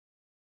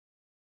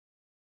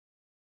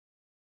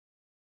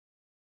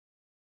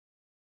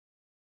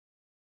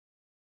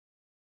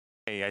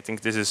Hey, I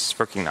think this is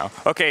working now.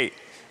 OK,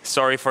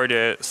 sorry for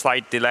the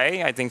slight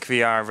delay. I think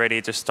we are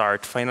ready to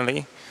start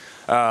finally.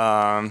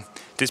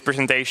 This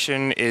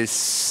presentation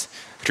is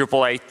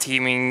Drupal 8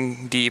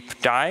 Theming Deep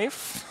Dive.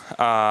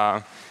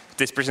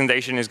 This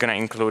presentation is going to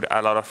include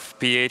a lot of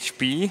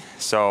PHP.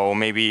 So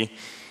maybe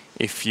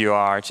if you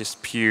are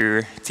just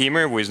pure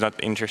themer who is not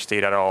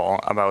interested at all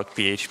about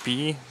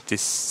PHP,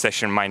 this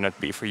session might not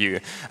be for you.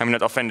 I'm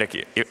not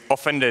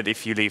offended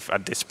if you leave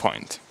at this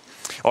point,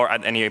 or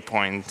at any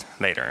point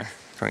later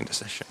during the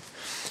session.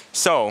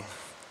 So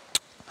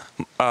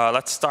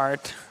let's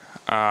start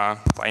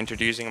by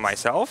introducing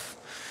myself.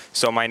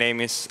 So my name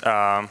is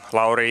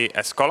Lauri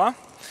Eskola.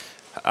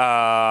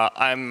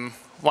 I'm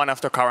one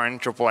of the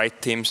current Drupal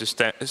 8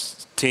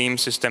 theme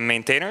system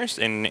maintainers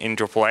in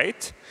Drupal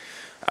 8.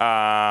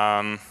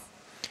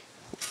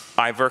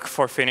 I work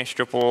for Finnish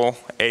Drupal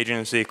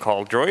agency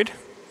called Droid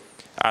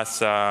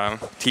as a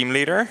team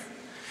leader.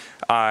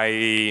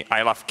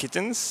 I love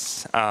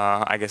kittens.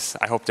 I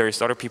hope there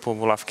is other people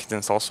who love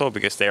kittens also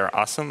because they are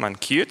awesome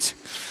and cute.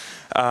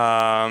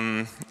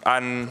 And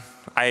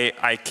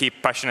I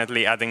keep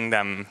passionately adding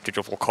them to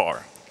Drupal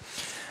core.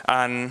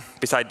 And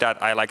beside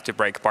that, I like to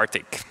break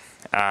Bartik.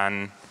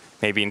 And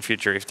maybe in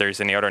future, if there's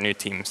any other new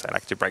teams, I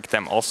like to break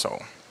them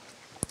also.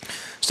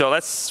 So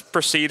let's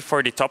proceed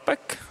for the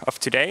topic of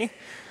today,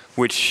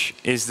 which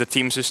is the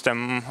theme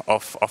system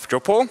of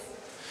Drupal.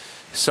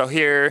 So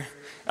here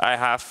I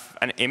have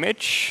an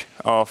image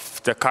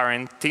of the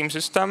current theme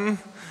system,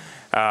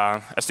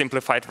 a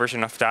simplified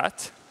version of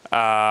that.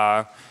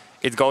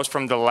 It goes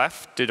from the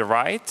left to the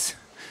right.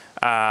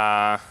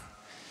 And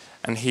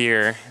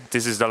here,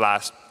 this is the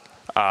last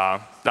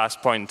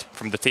point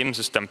from the theme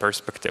system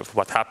perspective,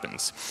 what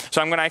happens. So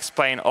I'm going to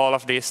explain all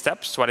of these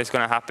steps, what is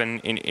going to happen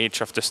in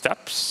each of the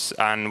steps,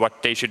 and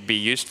what they should be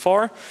used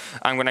for.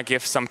 I'm going to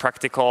give some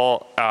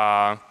practical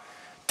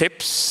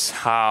tips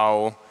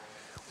how,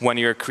 when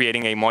you're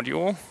creating a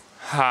module,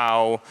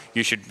 how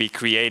you should be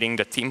creating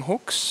the theme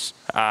hooks,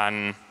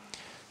 and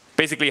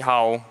basically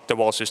how the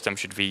whole system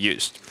should be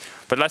used.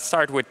 But let's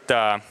start with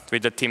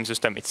the theme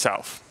system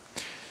itself.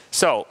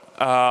 So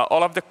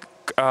all of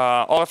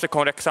the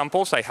code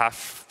examples I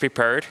have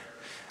prepared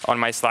on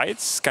my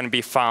slides can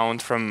be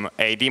found from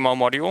a demo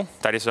module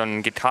that is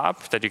on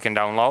GitHub that you can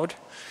download.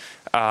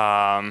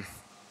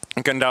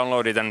 You can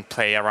download it and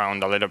play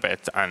around a little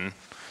bit and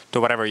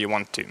do whatever you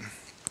want to.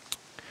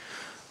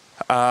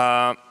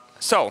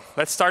 So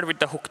let's start with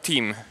the hook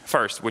theme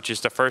first, which is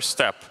the first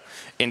step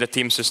in the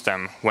theme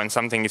system when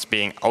something is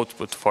being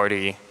output for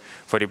the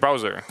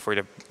browser, for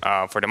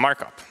the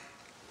markup.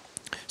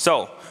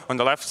 So on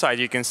the left side,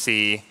 you can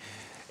see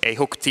a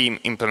hook theme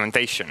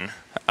implementation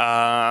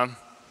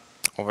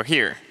over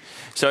here.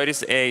 So it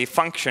is a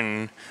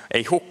function,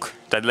 a hook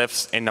that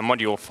lives in the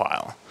module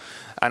file.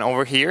 And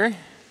over here,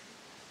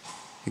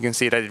 you can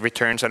see that it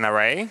returns an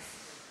array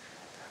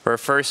where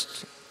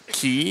first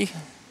key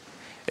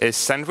is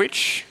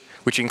sandwich,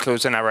 which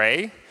includes an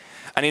array.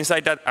 And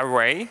inside that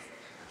array,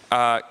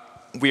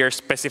 we are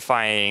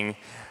specifying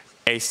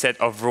a set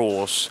of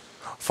rules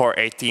for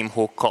a theme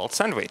hook called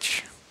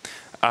sandwich.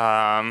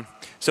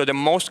 So the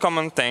most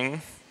common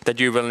thing that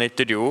you will need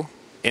to do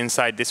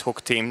inside this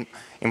hook theme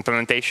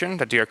implementation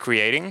that you are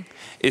creating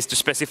is to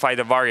specify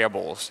the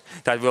variables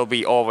that will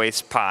be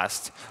always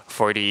passed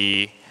for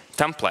the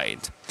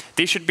template.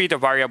 These should be the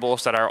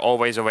variables that are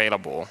always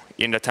available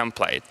in the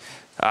template.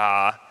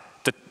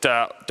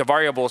 The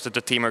variables that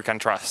the themer can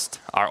trust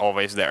are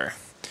always there.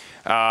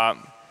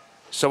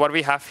 So what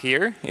we have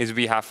here is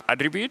we have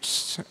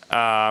attributes.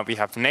 We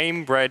have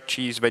name, bread,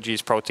 cheese,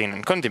 veggies, protein,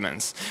 and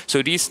condiments.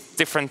 So these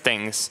different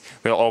things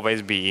will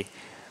always be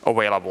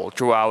available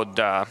throughout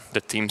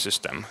the theme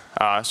system.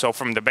 So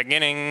from the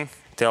beginning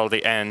till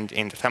the end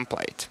in the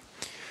template.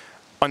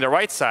 On the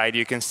right side,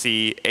 you can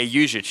see a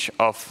usage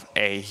of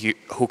a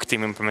hook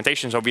theme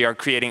implementation. So we are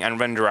creating a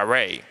render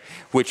array,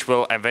 which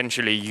will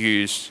eventually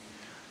use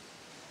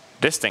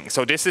this thing.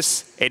 So this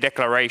is a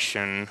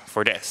declaration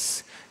for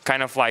this,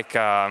 kind of like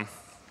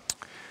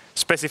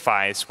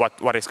specifies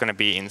what is going to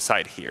be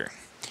inside here.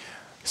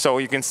 So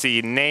you can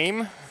see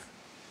name,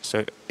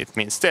 so it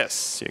means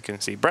this. You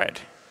can see bread,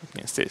 it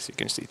means this. You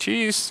can see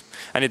cheese,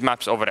 and it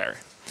maps over there.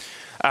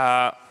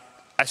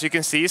 As you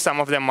can see, some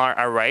of them are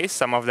arrays,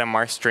 some of them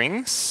are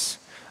strings.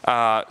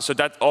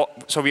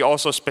 So we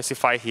also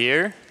specify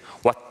here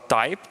what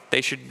type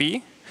they should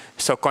be.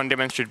 So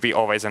condiments should be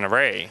always an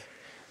array.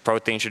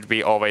 Protein should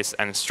be always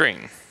a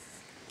string,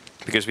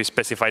 because we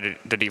specified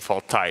the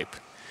default type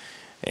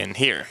in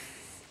here.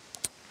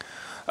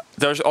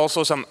 There's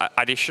also some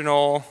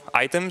additional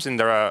items in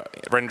the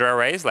render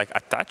arrays, like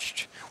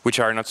attached, which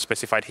are not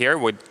specified here,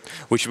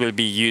 which will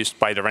be used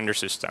by the render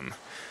system.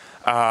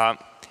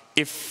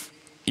 If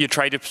you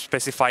try to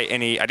specify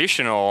any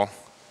additional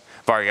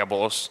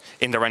variables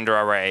in the render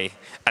array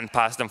and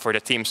pass them for the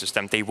theme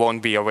system, they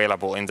won't be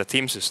available in the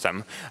theme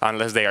system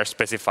unless they are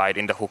specified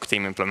in the hook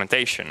theme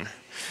implementation.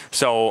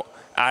 So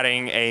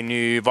adding a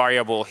new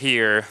variable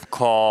here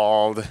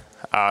called,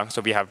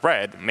 so we have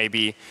bread,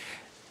 maybe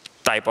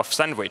type of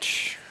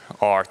sandwich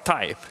or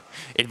type,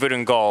 it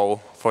wouldn't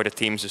go for the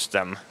theme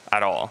system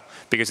at all,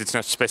 because it's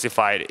not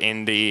specified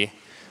in the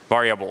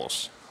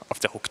variables of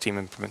the hook theme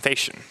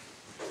implementation.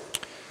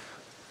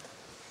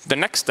 The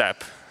next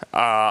step,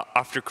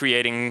 after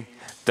creating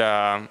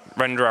the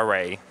render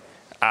array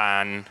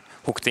and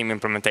hook theme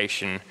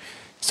implementation,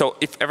 so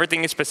if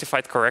everything is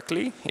specified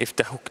correctly, if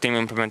the hook theme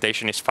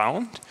implementation is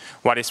found,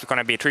 what is going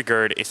to be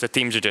triggered is the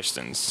theme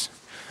suggestions.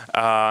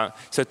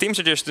 So theme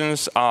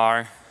suggestions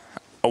are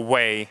a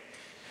way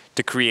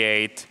to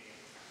create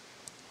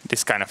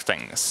this kind of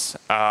things.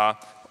 A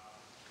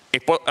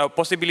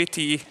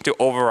possibility to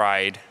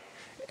override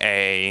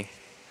a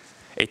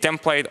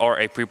template or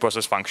a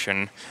preprocessed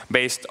function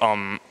based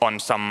on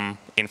some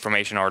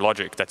information or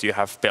logic that you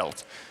have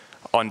built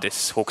on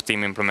this hook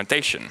theme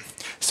implementation.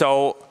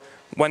 So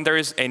when there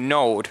is a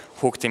node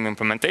hook theme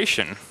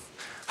implementation,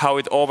 how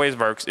it always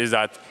works is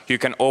that you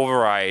can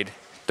override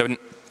the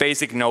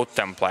basic node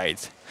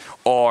template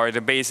or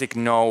the basic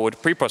node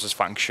preprocess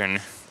function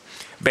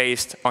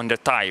based on the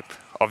type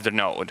of the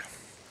node.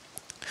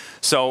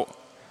 So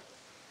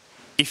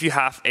if you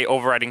have a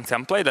overriding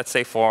template, let's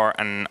say for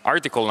an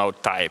article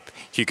node type,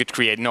 you could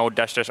create node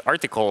 --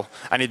 article,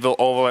 and it will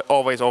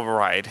always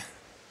override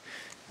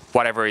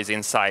whatever is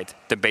inside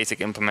the basic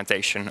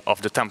implementation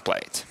of the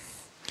template.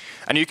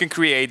 And you can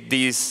create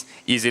these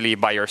easily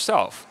by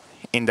yourself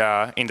in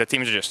the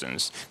theme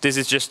suggestions. This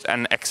is just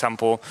an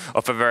example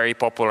of a very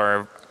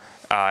popular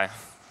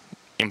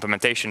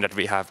implementation that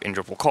we have in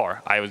Drupal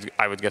core.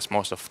 I would guess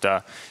most of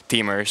the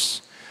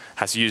themers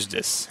has used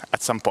this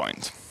at some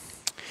point.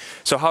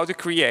 So how to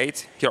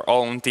create your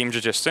own theme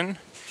suggestion?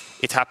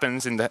 It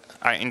happens in the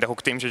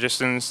hook theme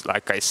suggestions,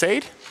 like I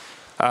said.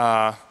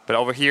 But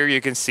over here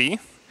you can see.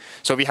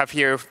 So we have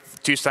here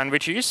 2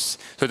 sandwiches.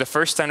 So the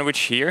first sandwich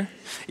here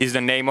is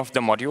the name of the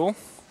module.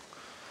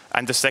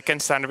 And the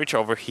second sandwich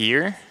over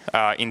here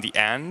in the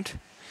end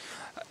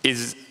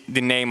is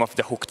the name of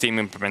the hook theme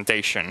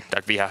implementation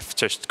that we have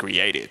just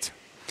created.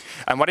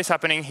 And what is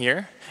happening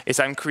here is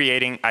I'm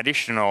creating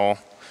additional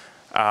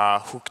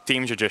hook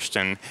theme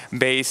suggestion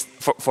based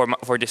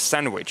for this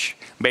sandwich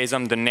based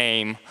on the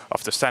name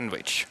of the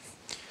sandwich.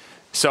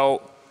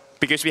 So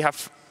because we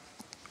have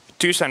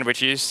 2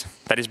 sandwiches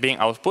that is being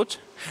output,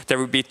 there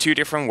would be 2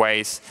 different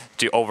ways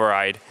to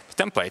override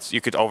templates. You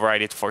could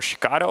override it for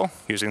Chicado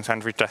using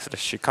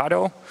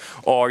sandwich-Chicado,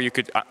 or you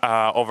could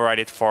override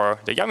it for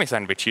the yummy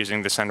sandwich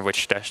using the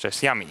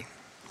sandwich-yummy.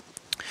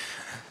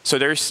 So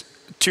there's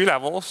 2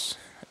 levels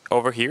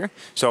over here.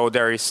 So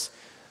there is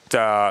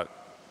the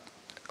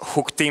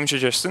hook theme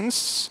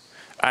suggestions,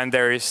 and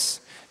there is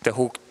the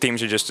hook theme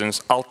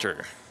suggestions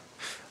alter.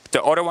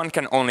 The other one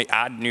can only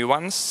add new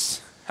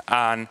ones,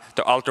 and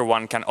the alter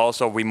one can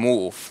also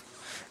remove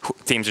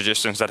theme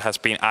suggestions that has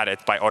been added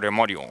by other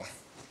module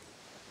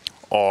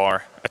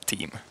or a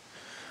theme.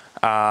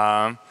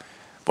 How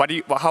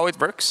it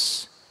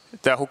works,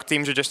 the hook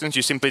theme suggestions,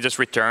 you simply just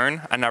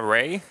return an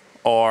array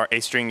or a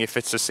string if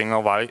it's a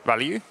single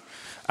value,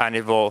 and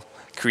it will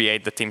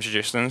create the theme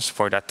suggestions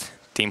for that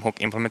theme hook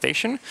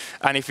implementation.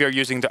 And if you're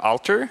using the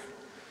alter,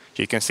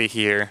 you can see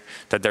here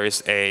that there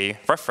is a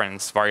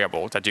reference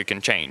variable that you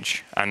can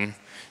change and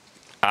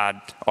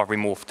add or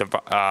remove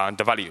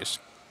the values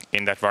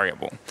in that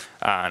variable.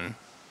 And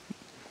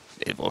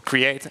it will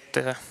create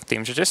the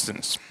theme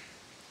suggestions.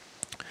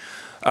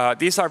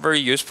 These are very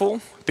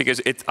useful because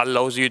it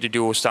allows you to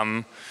do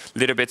some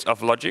little bits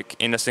of logic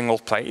in a single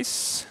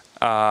place.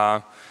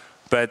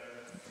 But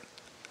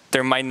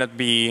there might not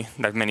be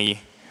that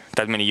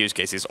many use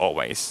cases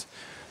always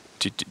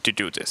to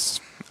do this,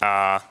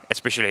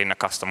 especially in a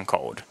custom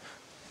code.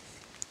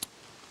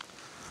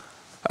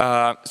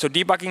 So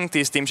debugging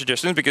these theme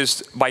suggestions,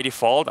 because by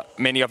default,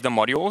 many of the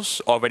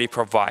modules already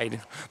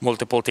provide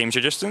multiple theme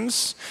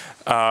suggestions.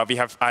 We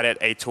have added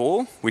a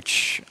tool,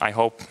 which I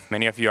hope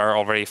many of you are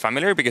already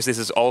familiar, because this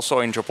is also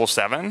in Drupal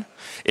 7.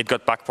 It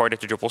got backported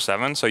to Drupal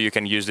 7, so you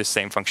can use this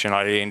same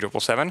functionality in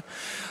Drupal 7.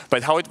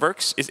 But how it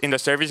works is in the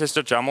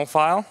services.yaml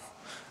file,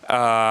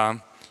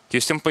 you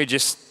simply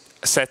just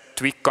set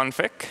tweak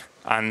config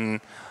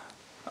and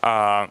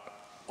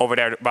over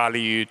there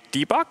value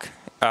debug.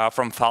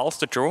 From false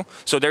to true.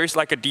 So there is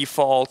like a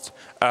default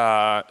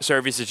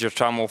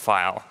services.yaml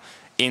file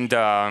in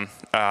the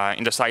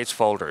sites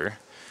folder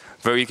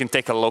where you can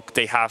take a look.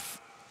 They have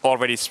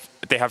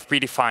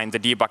predefined the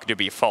debug to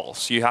be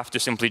false. You have to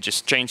simply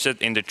just change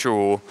it into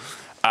true,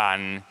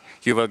 and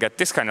you will get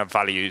this kind of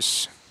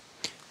values,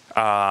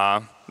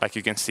 like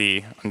you can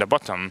see on the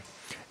bottom,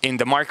 in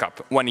the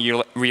markup when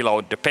you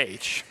reload the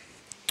page.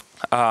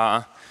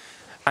 And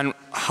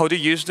how to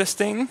use this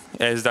thing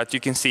is that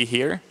you can see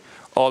here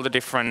all the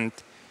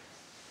different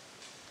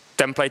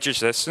template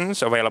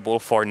suggestions available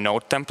for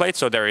node templates.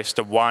 So there is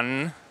the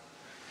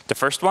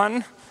first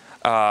one.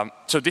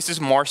 So this is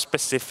more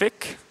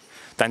specific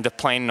than the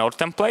plain node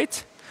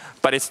template,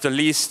 but it's the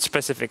least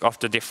specific of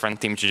the different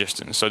theme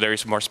suggestions. So there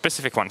is more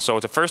specific one. So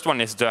the first one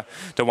is the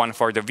one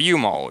for the view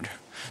mode.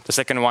 The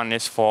second one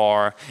is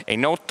for a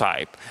node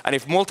type. And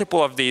if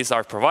multiple of these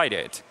are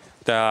provided,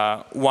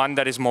 the one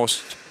that is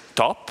most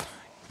top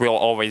will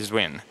always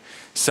win.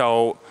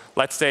 So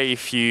let's say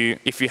if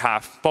you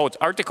have both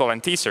article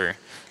and teaser,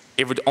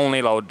 it would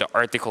only load the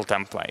article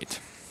template.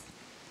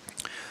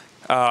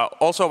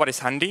 Also, what is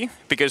handy,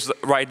 because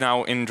right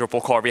now in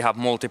Drupal core we have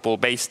multiple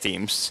base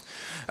themes,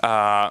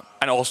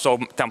 and also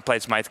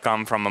templates might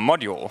come from a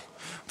module.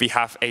 We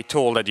have a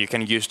tool that you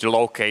can use to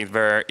locate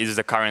where is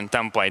the current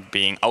template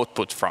being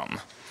output from.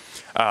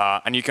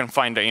 And you can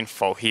find the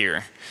info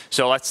here.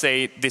 So let's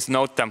say this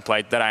node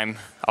template that I'm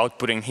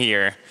outputting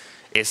here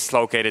is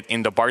located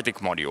in the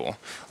Bartik module.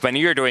 When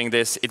you're doing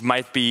this, it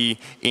might be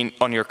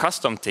on your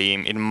custom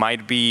theme. It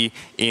might be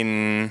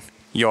in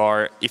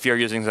if you're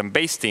using some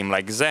base theme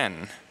like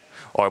Zen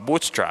or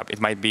Bootstrap,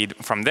 it might be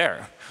from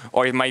there.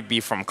 Or it might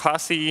be from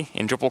Classy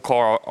in Drupal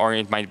core, or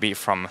it might be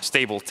from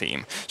stable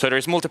theme. So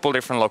there's multiple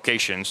different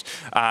locations.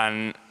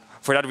 And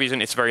for that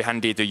reason, it's very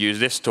handy to use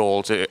this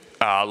tool to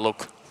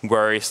look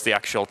where is the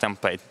actual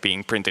template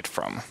being printed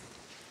from.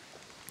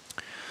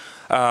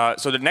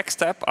 So the next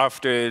step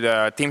after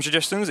the theme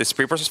suggestions is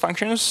preprocess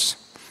functions.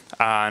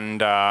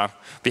 And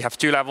we have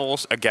two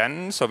levels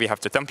again. So we have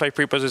the template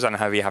preprocess and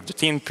we have the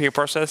theme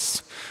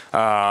preprocess.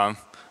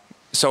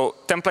 So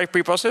template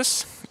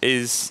preprocess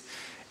is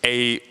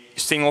a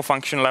single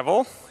function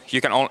level.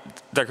 There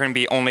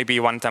can only be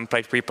one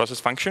template preprocess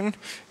function.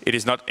 It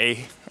is not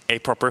a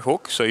proper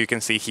hook. So you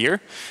can see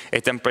here a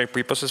template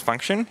preprocess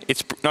function.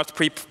 It's not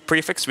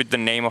prefixed with the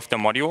name of the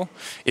module.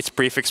 It's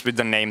prefixed with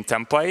the name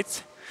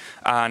template.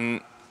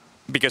 And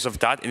because of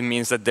that, it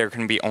means that there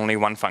can be only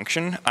one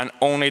function, and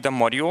only the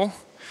module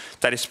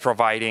that is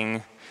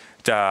providing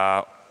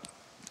the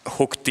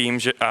hook theme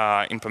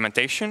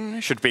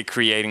implementation should be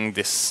creating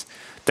this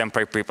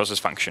template preprocess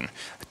function.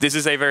 This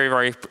is a very,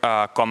 very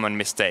common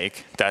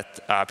mistake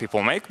that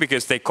people make,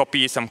 because they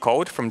copy some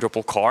code from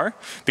Drupal core,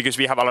 because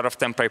we have a lot of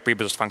template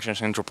preprocess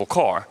functions in Drupal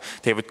core.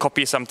 They would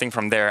copy something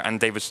from there, and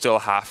they would still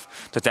have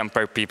the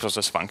template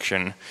preprocess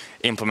function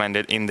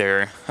implemented in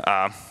their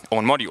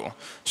own module.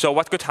 So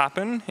what could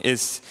happen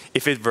is,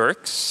 if it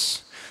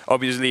works,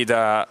 obviously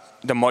the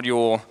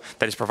module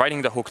that is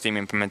providing the hook theme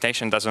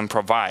implementation doesn't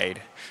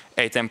provide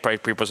a template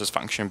preprocess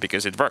function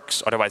because it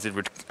works. Otherwise, it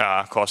would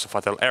cause a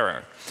fatal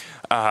error.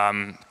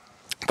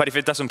 But if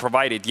it doesn't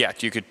provide it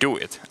yet, you could do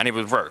it, and it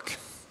would work,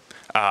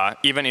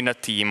 even in a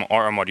theme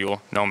or a module,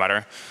 no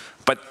matter.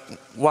 But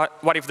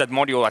what if that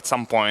module at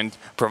some point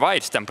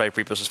provides template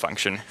preprocess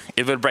function?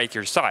 It will break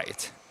your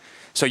site.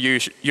 So you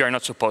are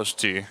not supposed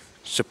to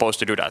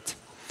do that.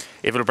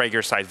 It will break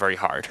your site very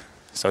hard.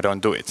 So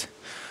don't do it.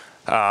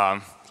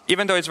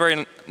 Even though it's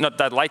not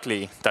that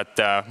likely that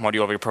the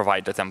module will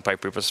provide the template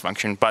preprocess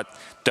function, but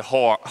the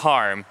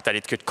harm that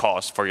it could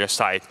cause for your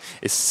site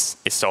is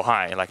so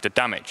high, like the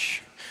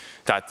damage,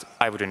 that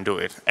I wouldn't do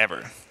it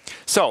ever.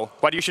 So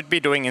what you should be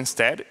doing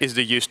instead is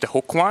to use the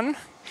hook one,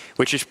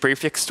 which is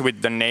prefixed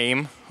with the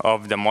name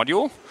of the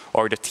module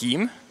or the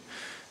theme.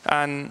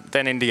 And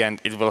then in the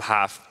end, it will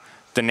have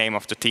the name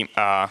of the theme,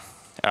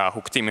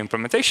 hook theme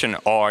implementation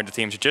or the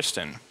theme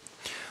suggestion.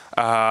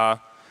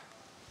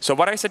 So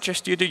what I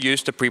suggest you to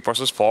use the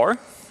preprocess for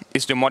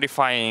is to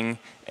modifying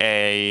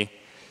a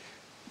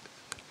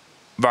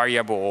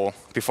variable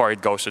before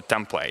it goes to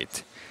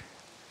template,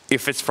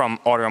 if it's from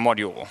other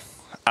module,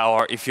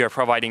 or if you're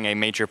providing a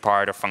major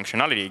part of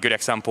functionality. A good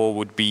example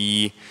would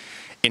be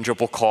in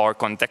Drupal core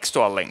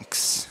contextual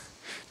links.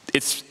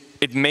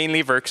 It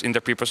mainly works in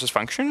the preprocess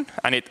function,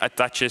 and it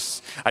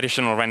attaches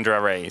additional render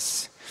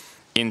arrays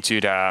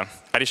into the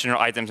additional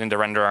items in the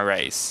render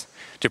arrays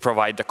to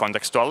provide the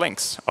contextual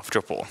links of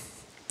Drupal.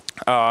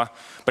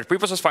 But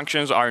preprocess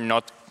functions are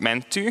not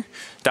meant to,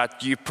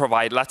 that you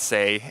provide, let's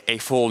say, a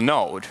full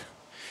node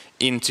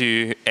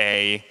into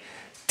a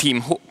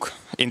theme hook,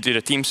 into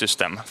the theme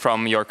system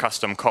from your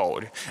custom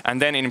code.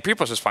 And then in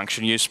preprocess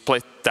function, you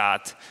split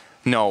that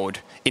node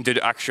into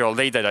the actual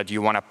data that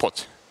you want to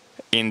put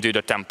into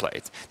the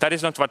template. That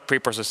is not what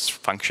preprocess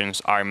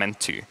functions are meant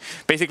to.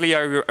 Basically,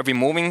 you're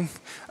removing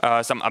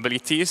some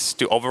abilities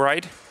to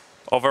override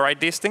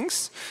these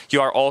things.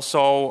 You are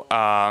also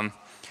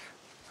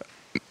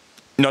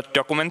not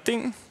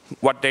documenting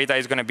what data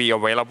is going to be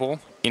available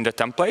in the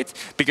template,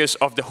 because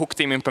of the hook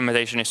theme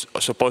implementation is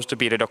supposed to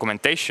be the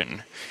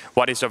documentation.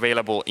 What is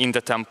available in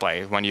the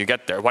template when you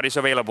get there? What is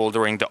available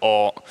during the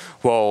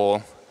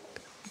whole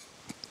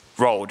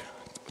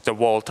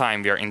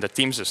time we are in the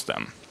theme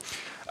system?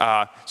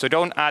 So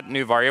don't add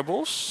new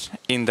variables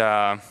in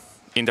the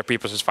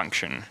preprocess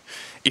function.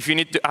 If you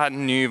need to add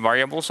new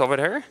variables over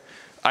there,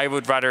 I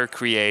would rather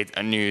create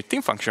a new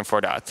theme function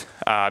for that,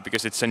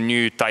 because it's a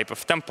new type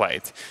of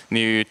template,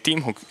 new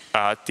theme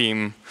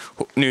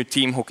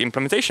hook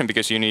implementation,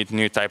 because you need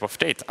new type of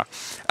data.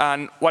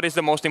 And what is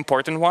the most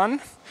important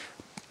one?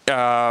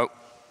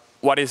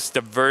 What is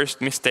the worst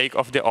mistake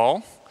of the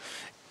all?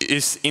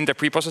 Is in the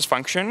preprocess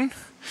function,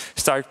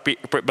 start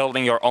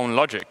building your own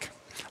logic.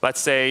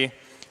 Let's say,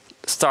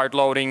 start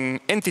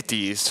loading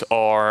entities,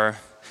 or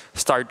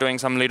start doing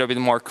some little bit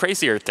more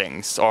crazier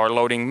things, or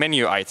loading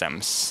menu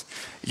items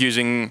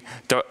using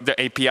the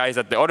APIs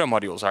that the other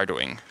modules are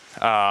doing.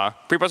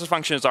 Preprocess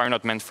functions are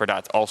not meant for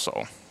that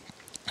also.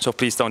 So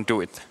please don't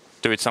do it.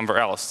 Do it somewhere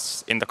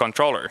else in the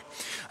controller.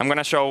 I'm going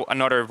to show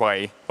another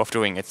way of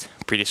doing it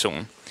pretty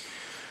soon,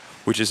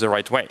 which is the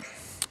right way,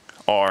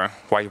 or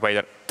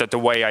the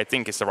way I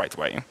think is the right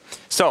way.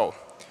 So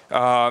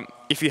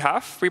if you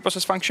have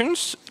preprocess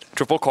functions,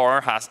 Drupal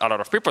core has a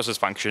lot of preprocess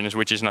functions,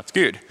 which is not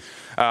good.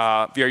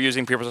 We are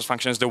using preprocess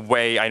functions the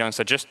way I don't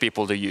suggest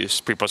people to use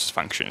preprocess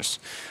functions.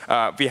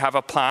 We have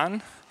a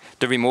plan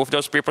to remove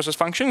those preprocess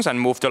functions and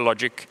move the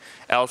logic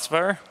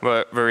elsewhere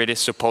where it is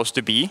supposed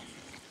to be.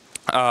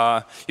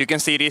 You can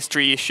see these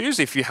 3 issues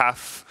if you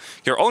have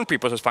your own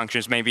preprocess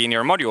functions, maybe in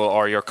your module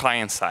or your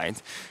client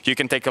side. You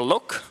can take a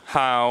look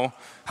how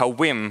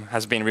Vim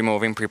has been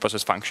removing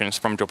preprocess functions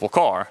from Drupal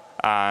core,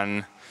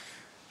 and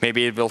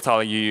maybe it will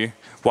tell you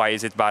why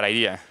is it a bad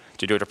idea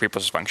to do the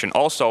preprocess function.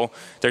 Also,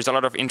 there's a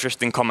lot of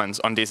interesting comments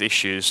on these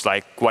issues,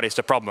 like what is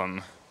the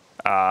problem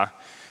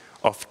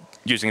of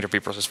using the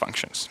preprocess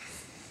functions.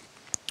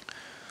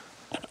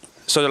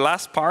 So the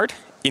last part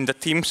in the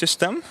theme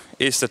system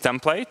is the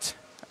template.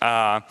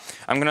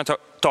 I'm going to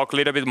talk a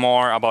little bit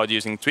more about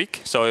using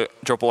Tweak. So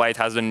Drupal 8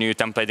 has a new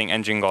templating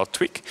engine called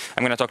Tweak.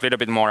 I'm going to talk a little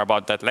bit more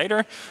about that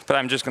later, but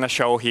I'm just going to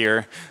show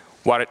here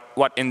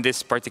what in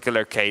this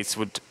particular case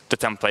would the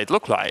template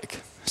look like.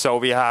 So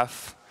we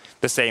have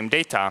the same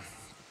data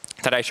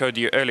that I showed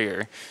you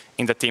earlier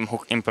in the theme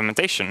hook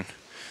implementation.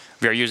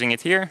 We are using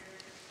it here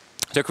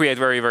to create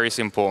very, very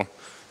simple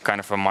kind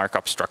of a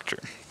markup structure.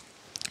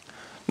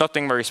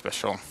 Nothing very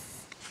special.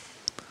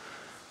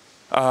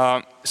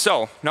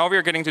 So now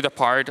we're getting to the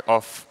part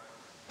of,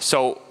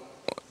 so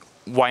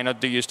why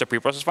not to use the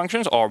preprocess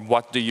functions, or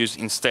what to use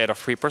instead of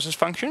preprocess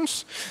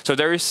functions? So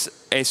there is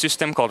a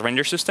system called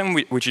render system,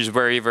 which is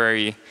very,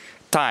 very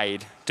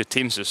tied to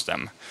theme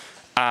system.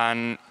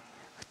 And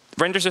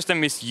render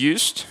system is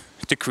used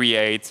to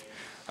create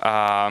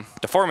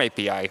the form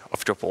API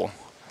of Drupal,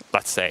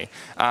 let's say.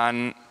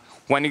 And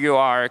when you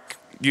are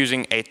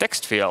using a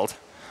text field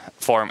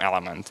form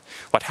element,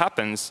 what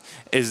happens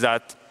is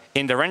that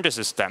in the render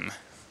system,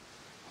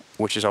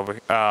 which is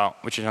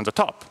on the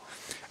top,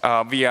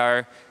 we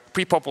are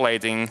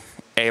pre-populating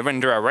a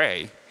render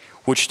array,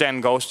 which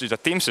then goes to the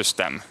theme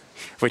system,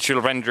 which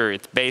will render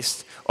it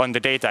based on the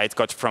data it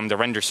got from the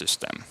render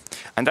system.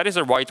 And that is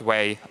the right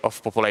way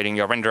of populating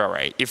your render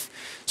array.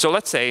 So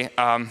let's say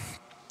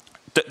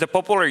the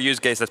popular use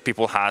case that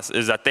people have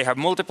is that they have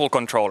multiple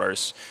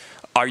controllers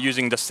are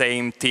using the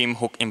same theme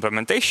hook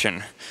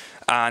implementation,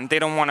 and they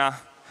don't want to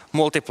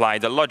multiply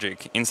the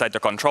logic inside the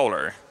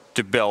controller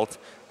to build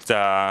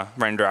the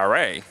render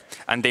array,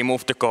 and they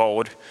move the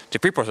code to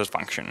preprocess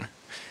function.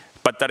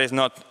 But that is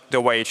not the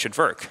way it should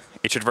work.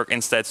 It should work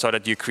instead so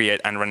that you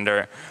create and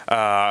render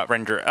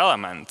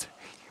element,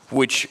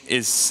 which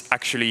is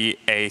actually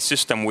a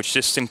system which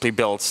just simply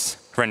builds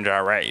render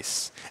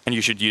arrays, and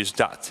you should use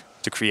that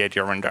to create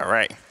your render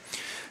array.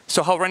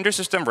 So how render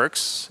system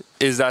works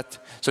is that,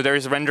 so there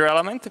is a render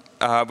element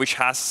which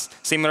has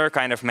similar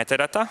kind of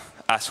metadata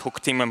as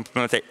hook theme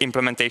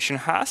implementation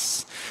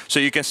has. So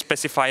you can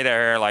specify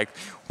there like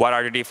what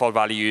are the default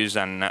values,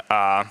 and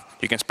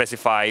you can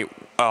specify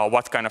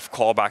what kind of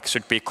callback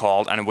should be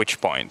called and which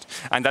point.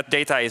 And that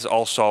data is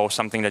also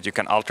something that you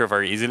can alter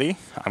very easily.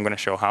 I'm going to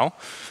show how.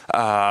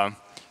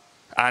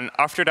 And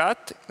after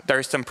that, there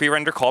is some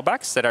pre-render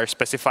callbacks that are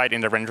specified in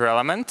the render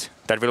element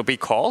that will be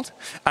called.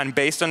 And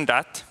based on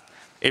that,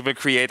 it will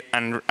create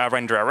a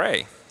render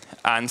array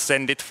and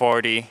send it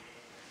for the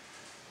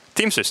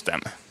theme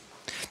system.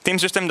 Theme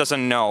system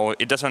doesn't know,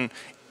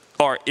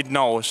 or it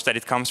knows that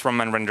it comes from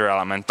a render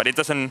element, but it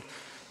doesn't,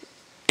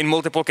 in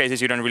multiple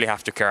cases, you don't really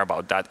have to care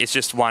about that. It's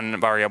just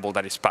one variable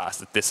that is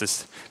passed, that this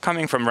is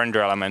coming from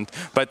render element.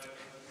 But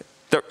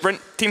the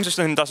theme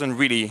system doesn't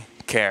really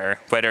care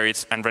whether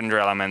it's a render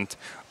element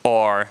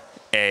or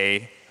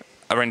a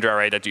render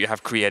array that you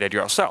have created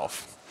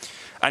yourself.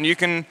 And you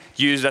can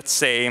use that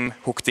same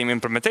hook theme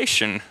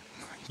implementation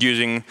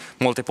using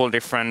multiple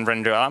different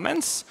render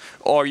elements,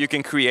 or you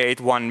can create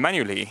one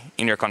manually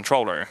in your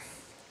controller.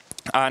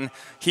 And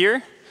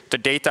here, the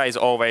data is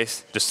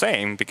always the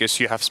same because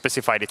you have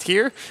specified it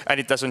here, and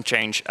it doesn't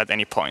change at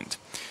any point.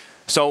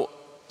 So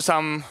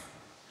some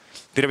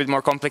little bit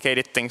more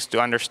complicated things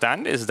to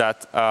understand is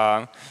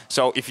that,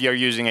 so if you're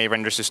using a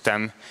render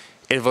system,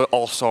 it will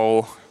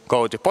also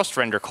go to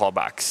post-render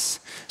callbacks.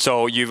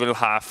 So you will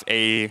have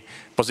a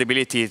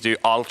possibility to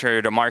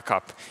alter the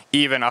markup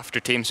even after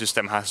theme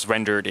system has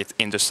rendered it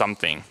into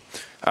something.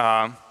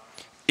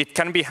 It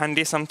can be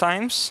handy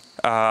sometimes.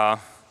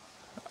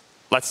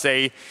 Let's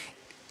say,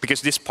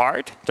 because this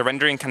part, the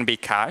rendering can be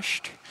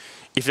cached.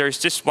 If there is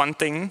just one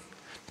thing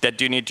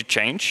that you need to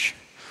change,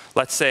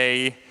 let's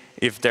say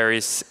if there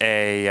is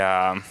a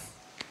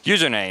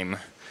username,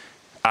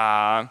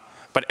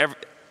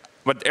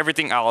 but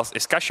everything else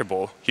is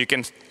cacheable, you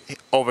can,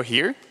 over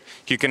here,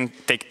 you can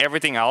take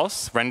everything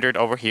else rendered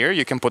over here,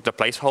 you can put the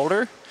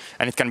placeholder,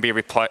 and it can be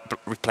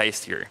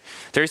replaced here.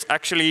 There's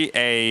actually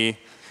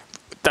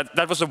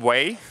that was a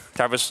way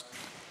that was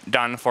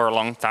done for a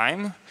long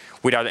time,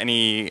 without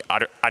any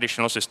other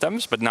additional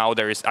systems, but now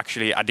there is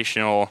actually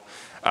additional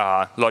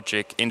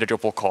logic in the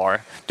Drupal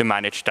core to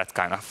manage that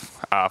kind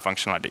of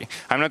functionality.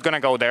 I'm not going to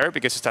go there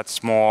because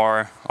that's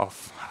more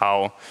of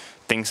how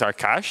things are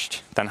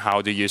cached than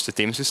how to use the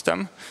theme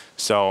system.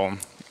 So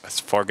let's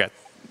forget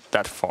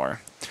that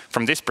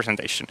from this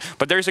presentation.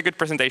 But there is a good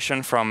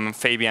presentation from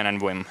Fabian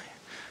and Wim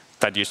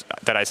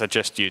that I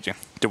suggest you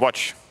to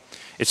watch.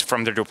 It's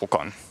from the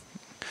DrupalCon.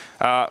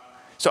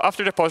 So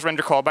after the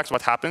post-render callbacks,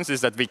 what happens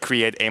is that we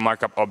create a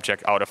markup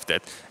object out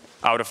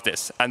of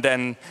this. And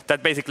then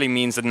that basically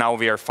means that now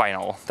we are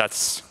final.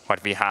 That's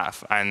what we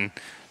have. And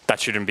that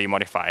shouldn't be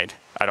modified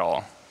at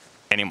all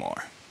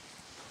anymore.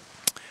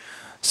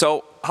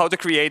 So how to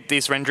create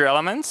these render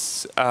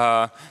elements?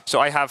 So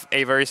I have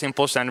a very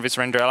simple sandwich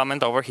render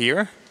element over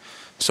here.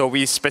 So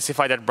we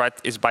specify that breadth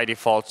is by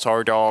default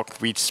sourdough.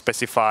 We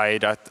specify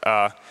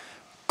that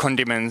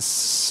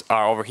condiments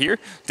are over here.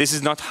 This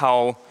is not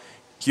how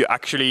you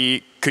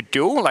actually could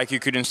do. Like, you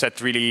couldn't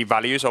set really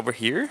values over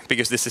here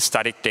because this is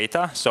static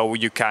data, so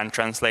you can't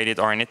translate it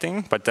or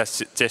anything. But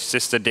that's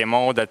just a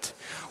demo that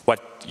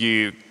what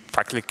you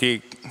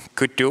practically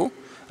could do.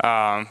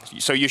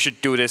 So you should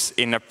do this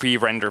in a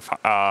pre-render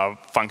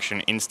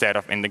function instead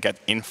of in the get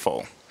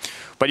info.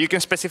 But you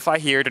can specify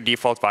here the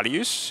default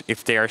values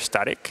if they are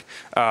static.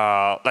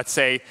 Let's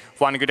say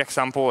one good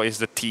example is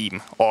the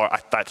theme or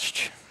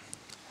attached.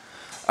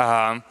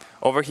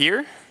 Over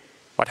here,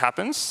 what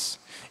happens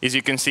is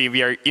you can see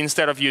we are,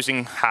 instead of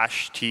using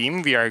hash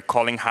theme, we are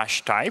calling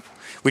hash type,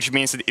 which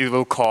means that it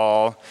will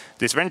call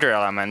this render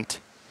element,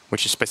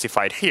 which is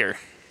specified here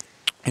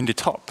in the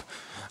top.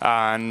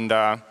 And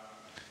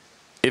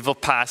it will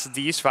pass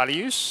these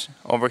values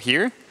over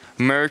here,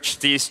 merge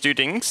these two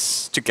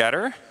things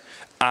together,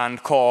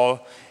 and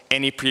call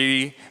any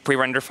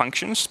pre-render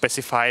functions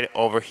specified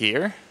over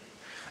here.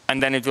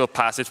 And then it will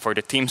pass it for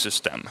the theme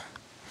system.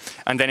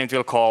 And then it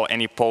will call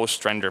any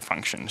post-render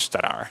functions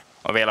that are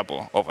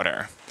available over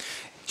there.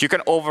 You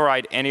can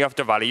override any of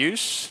the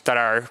values that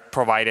are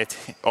provided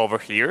over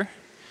here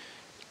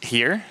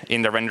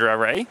in the render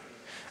array.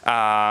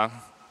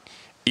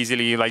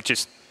 Easily, like,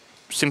 just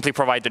simply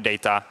provide the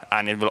data,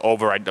 and it will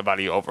override the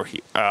value over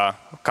here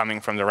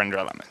coming from the render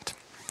element.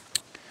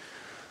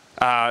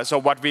 So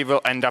what we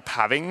will end up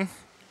having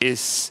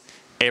is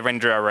a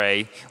render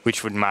array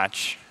which would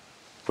match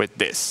with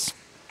this.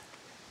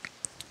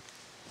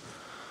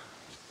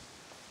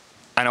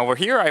 And over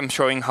here, I'm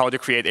showing how to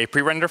create a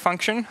pre-render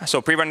function.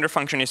 So pre-render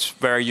function is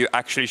where you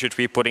actually should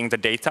be putting the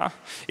data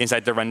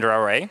inside the render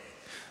array.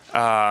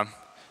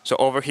 So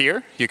over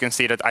here, you can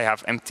see that I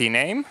have empty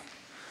name.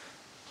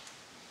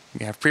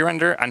 We have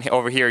pre-render. And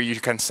over here, you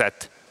can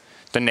set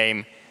the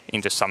name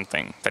into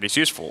something that is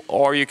useful.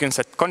 Or you can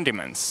set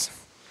condiments.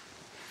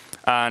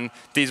 And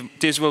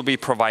these will be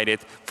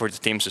provided for the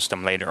theme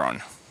system later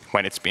on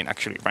when it's been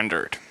actually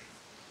rendered.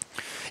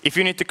 If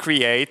you need to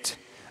create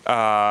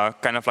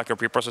kind of like a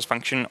preprocess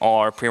function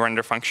or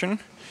pre-render function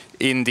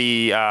in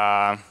the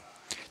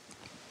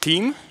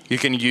theme, you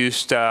can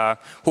use the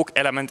hook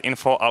element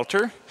info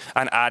alter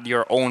and add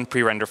your own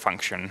pre-render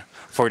function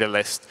for the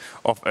list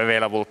of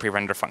available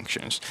pre-render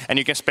functions. And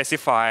you can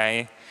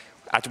specify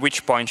at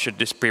which point should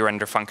this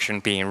pre-render function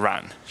be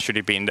run. Should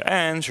it be in the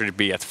end? Should it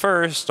be at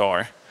first?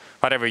 Or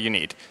whatever you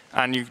need.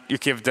 And you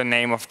give the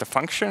name of the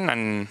function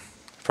and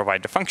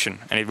provide the function,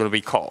 and it will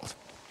be called.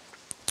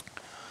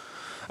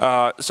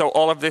 So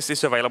all of this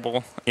is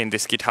available in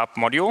this GitHub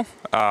module.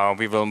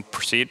 We will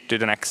proceed to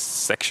the next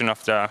section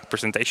of the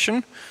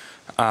presentation.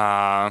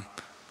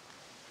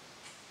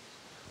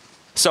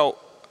 So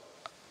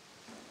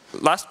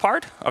last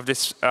part of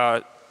this,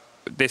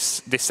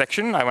 this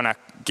section, I want to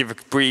give a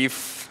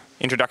brief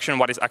introduction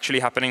what is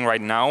actually happening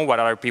right now, what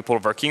are people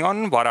working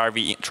on, what are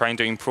we trying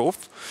to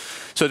improve.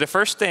 So the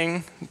first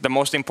thing, the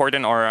most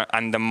important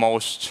and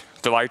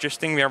the largest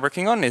thing we are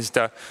working on is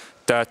the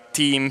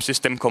theme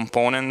system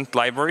component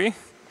library.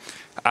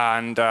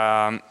 And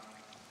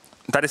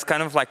that is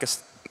kind of like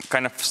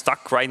kind of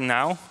stuck right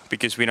now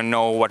because we don't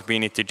know what we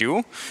need to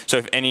do. So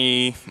if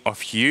any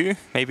of you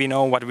maybe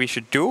know what we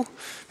should do,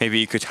 maybe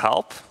you could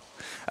help.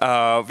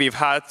 We've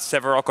had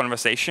several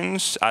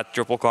conversations at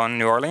DrupalCon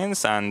New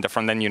Orleans and the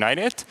Frontend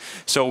United.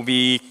 So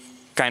we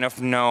kind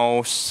of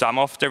know some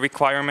of the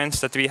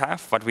requirements that we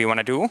have, what we want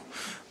to do.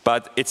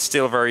 But it's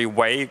still very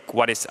vague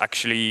what is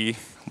actually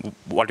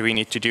what we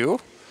need to do.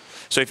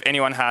 So if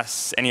anyone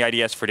has any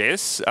ideas for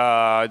this,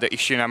 the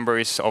issue number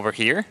is over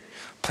here.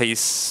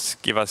 Please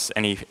give us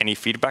any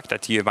feedback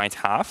that you might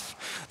have.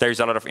 There's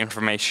a lot of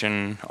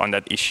information on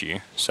that issue,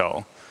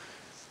 so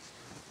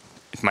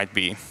it might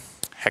be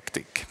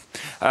hectic.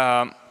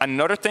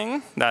 Another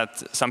thing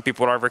that some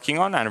people are working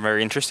on and are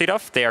very interested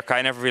of, they are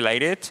kind of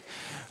related,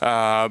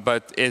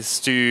 but is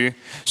to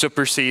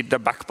supersede the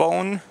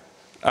backbone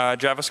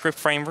JavaScript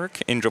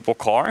framework in Drupal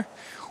core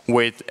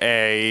with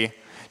a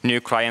new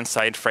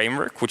client-side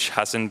framework, which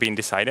hasn't been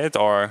decided,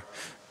 or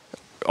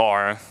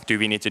do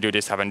we need to do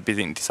this, haven't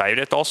been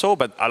decided also,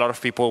 but a lot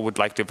of people would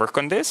like to work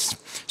on this.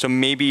 So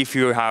maybe if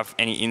you have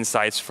any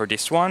insights for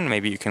this one,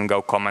 maybe you can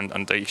go comment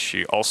on the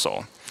issue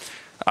also.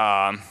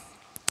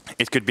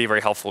 it could be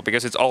very helpful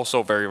because it's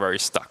also very, very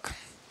stuck.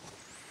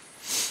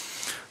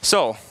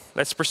 So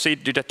let's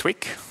proceed to the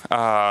Twig.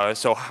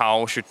 So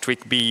how should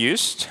Twig be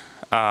used?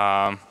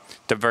 The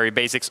very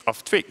basics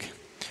of Twig.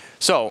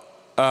 So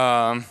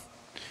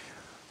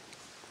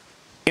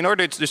in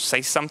order to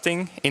say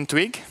something in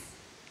Twig,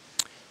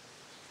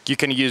 you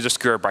can use the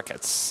square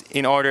brackets.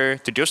 In order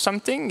to do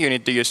something, you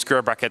need to use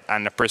square bracket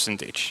and a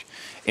percentage.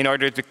 In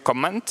order to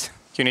comment,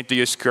 you need to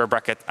use square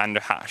bracket and a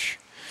hash.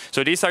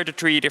 So these are the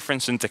three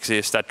different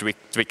syntaxes that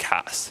Twig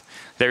has.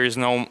 There is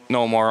no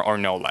more or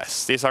no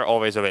less. These are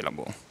always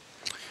available.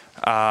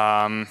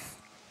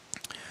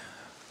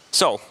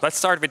 So let's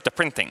start with the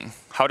printing.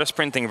 How does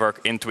printing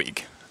work in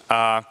Twig?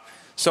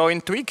 So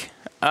in Twig,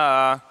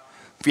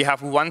 we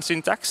have one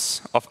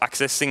syntax of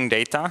accessing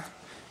data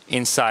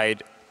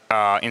inside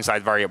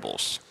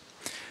variables.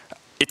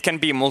 It can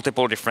be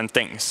multiple different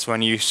things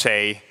when you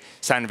say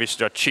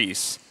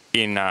sandwich.cheese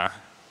in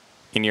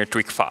your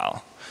Twig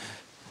file.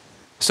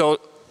 So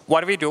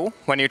what we do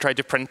when you try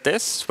to print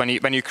this, when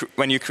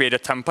you create a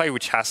template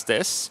which has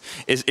this,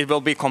 is it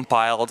will be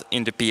compiled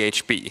into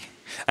PHP.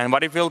 And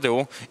what it will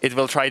do, it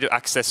will try to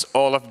access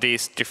all of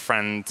these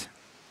different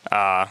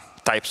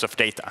types of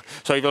data.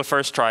 So it will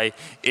first try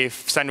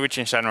if sandwich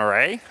is an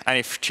array, and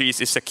if cheese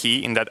is a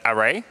key in that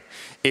array.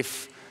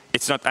 If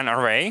it's not an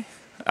array,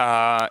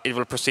 it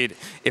will proceed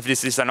if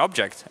this is an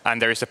object, and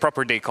there is a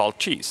property called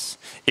cheese.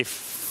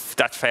 If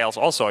that fails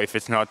also, if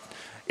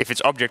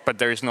it's object, but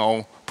there is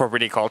no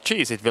property called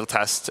cheese, it will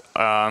test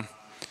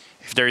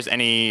if there is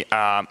any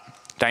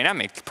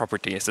dynamic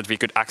properties that we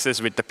could access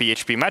with the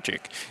PHP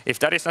magic. If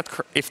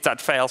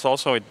that fails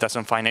also, it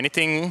doesn't find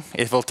anything.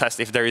 It will test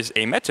if there is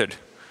a method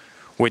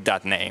with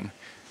that name.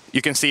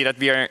 You can see that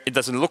it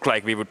doesn't look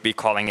like we would be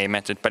calling a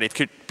method, but it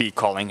could be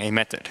calling a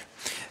method.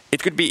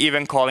 It could be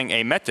even calling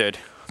a method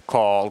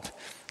called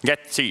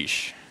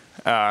getCheese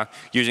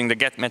using the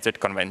get method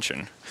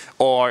convention,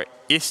 or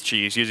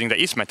isCheese using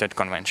the is method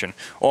convention,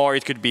 or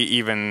it could be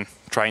even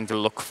trying to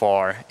look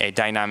for a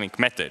dynamic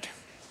method.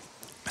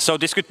 So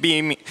this could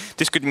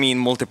mean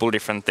multiple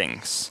different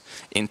things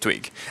in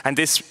Twig, and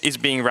this is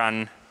being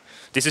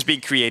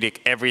created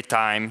every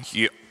time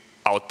you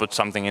output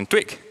something in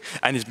Twig,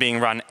 and it's being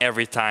run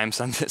every time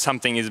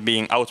something is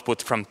being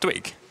output from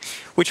Twig,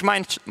 which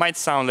might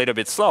sound a little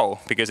bit slow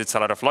because it's a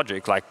lot of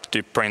logic, like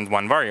to print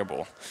one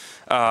variable.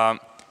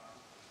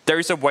 There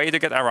is a way to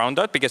get around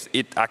that because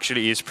it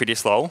actually is pretty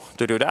slow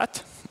to do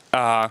that.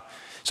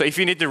 So if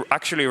you need to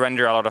actually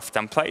render a lot of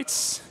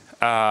templates,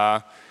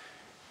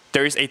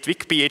 there is a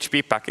Twig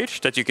PHP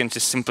package that you can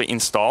just simply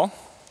install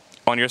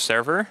on your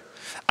server,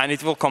 and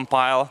it will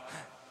compile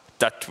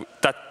that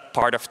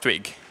part of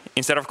Twig.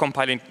 Instead of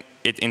compiling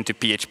it into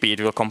PHP, it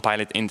will compile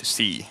it into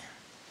C.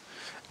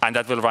 And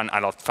that will run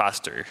a lot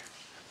faster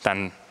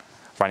than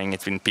running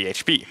it in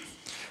PHP.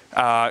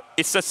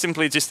 It's just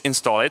simply just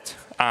install it,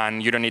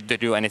 and you don't need to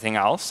do anything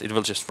else. It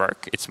will just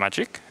work. It's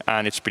magic,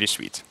 and it's pretty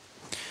sweet.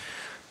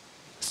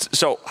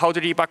 So how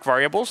to debug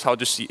variables, how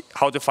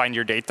to find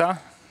your data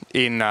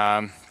in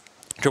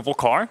Drupal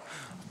core.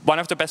 One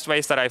of the best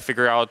ways that I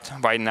figure out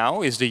right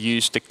now is to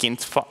use the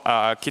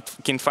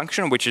Kint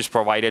function, which is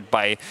provided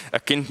by a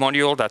Kint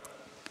module that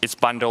is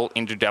bundled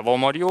into Devil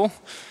module.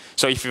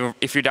 So if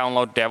you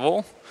download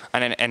Devil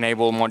and then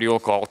enable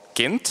module called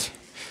Kint,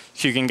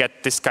 you can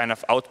get this kind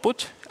of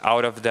output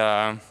out of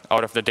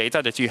the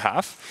data that you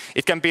have.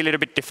 It can be a little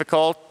bit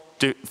difficult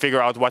to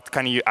figure out what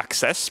can you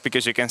access,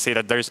 because you can see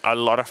that there's a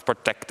lot of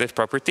protected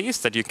properties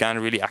that you can't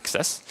really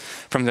access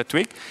from the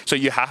Twig. So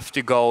you have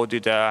to go to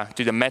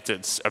the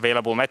methods,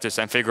 available methods,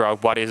 and figure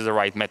out what is the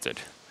right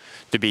method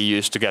to be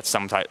used to get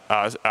some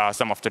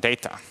of the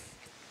data.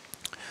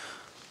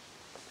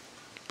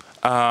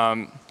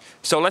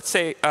 So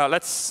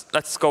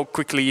let's go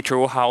quickly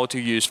through how to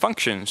use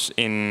functions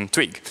in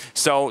Twig.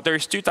 So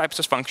there's two types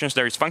of functions.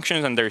 There is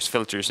functions and there's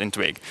filters in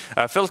Twig.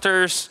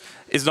 Filters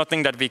is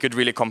nothing that we could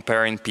really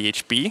compare in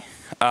PHP.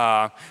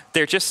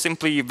 They're just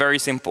simply very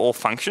simple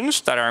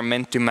functions that are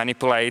meant to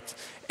manipulate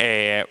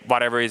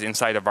whatever is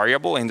inside a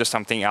variable into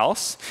something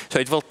else. So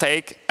it will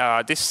take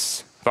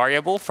this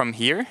variable from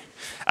here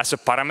as a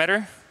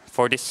parameter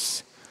for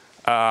this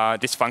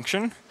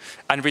function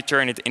and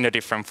return it in a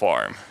different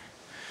form.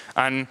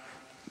 And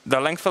the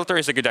length filter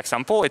is a good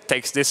example. It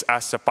takes this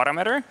as a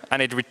parameter,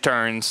 and it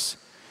returns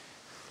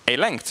a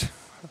length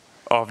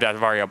of that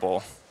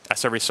variable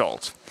as a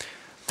result.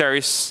 There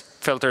is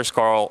filters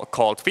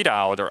called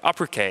without or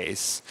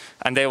uppercase,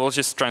 and they will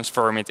just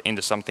transform it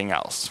into something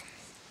else.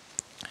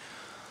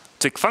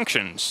 Twig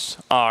functions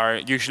are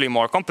usually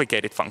more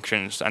complicated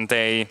functions, and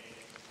they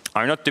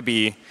are not to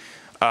be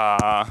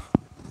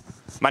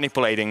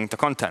manipulating the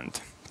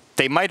content.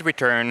 They might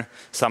return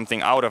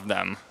something out of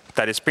them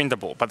that is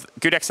printable. But a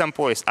good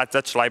example is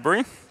attach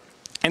library.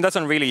 It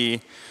doesn't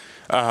really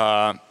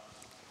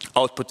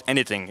output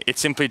anything. It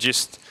simply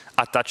just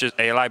attaches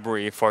a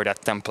library for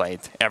that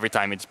template every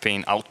time it's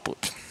being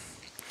output.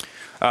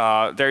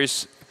 There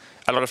is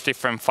a lot of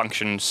different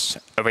functions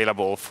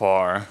available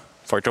for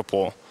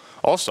Drupal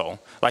also,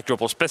 like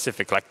Drupal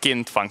specific, like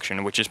Gint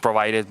function, which is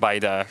provided by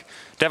the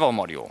devel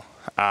module.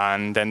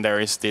 And then there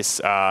is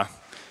this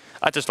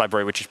adjust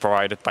library, which is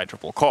provided by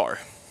Drupal core.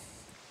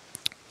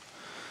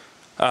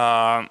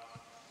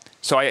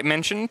 So I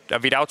mentioned a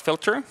without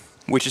filter,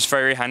 which is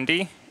very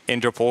handy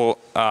in Drupal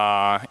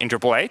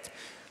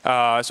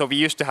 8. So we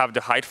used to have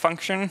the hide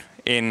function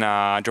in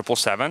Drupal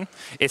 7.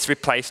 It's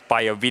replaced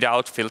by a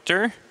without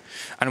filter.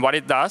 And what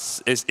it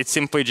does is it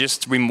simply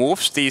just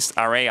removes these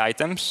array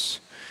items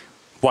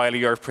while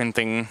you're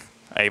printing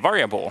a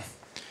variable.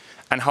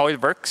 And how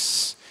it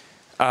works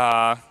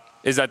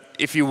is that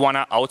if you want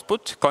to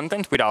output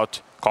content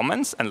without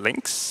comments and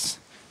links,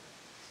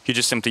 you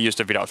just simply use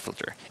the without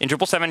filter. In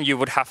Drupal 7, you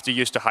would have to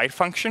use the hide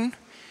function,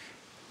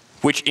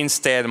 which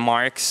instead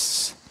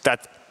marks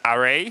that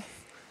array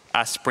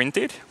as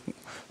printed.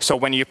 So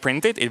when you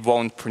print it, it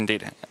won't print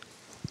it.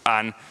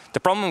 And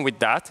the problem with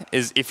that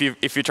is if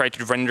you try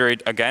to render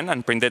it again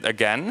and print it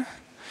again,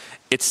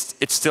 it's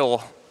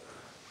still,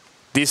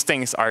 these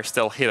things are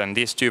still hidden.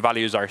 These two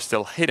values are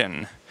still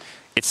hidden.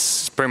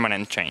 It's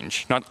permanent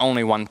change, not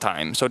only one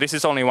time. So this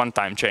is only one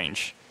time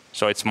change.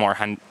 So it's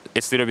a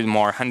little bit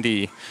more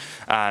handy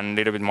and a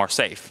little bit more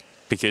safe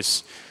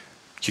because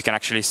you can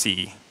actually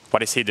see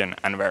what is hidden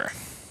and where.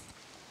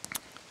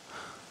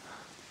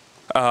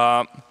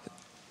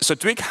 So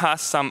Twig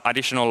has some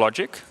additional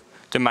logic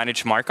to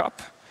manage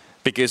markup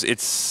because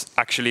it's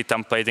actually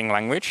templating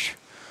language.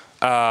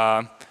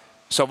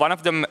 So one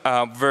of the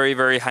very,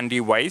 very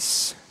handy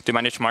ways to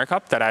manage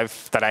markup that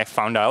I've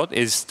found out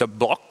is the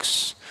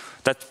blocks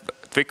that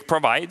Twig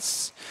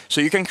provides.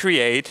 So you can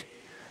create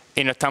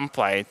in a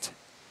template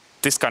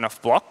this kind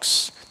of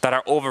blocks that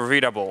are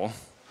overreadable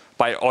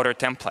by other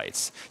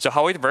templates. So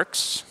how it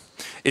works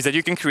is that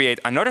you can create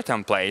another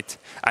template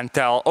and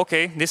tell,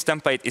 OK, this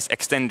template is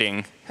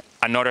extending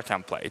another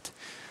template.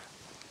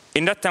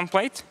 In that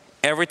template,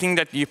 everything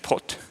that you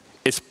put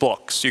is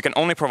blocks. You can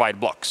only provide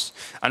blocks.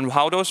 And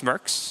how those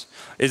works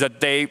is that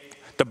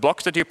the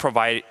blocks that you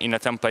provide in a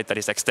template that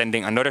is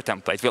extending another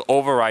template will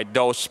override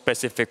those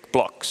specific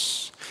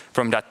blocks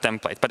from that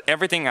template. But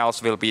everything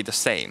else will be the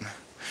same.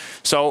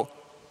 So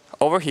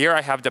over here,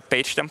 I have the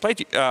page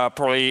template.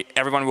 Probably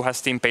everyone who has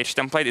seen page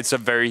template, it's a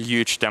very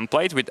huge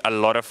template with a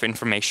lot of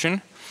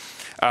information.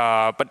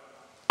 But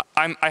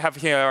I have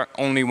here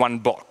only one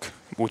block,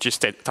 which is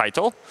the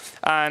title.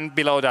 And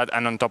below that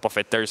and on top of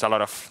it, there's a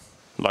lot of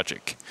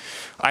logic.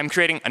 I'm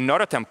creating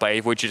another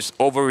template, which is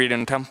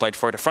overridden template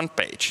for the front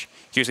page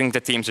using the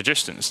theme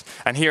suggestions.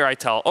 And here I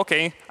tell,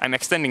 OK, I'm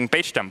extending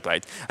page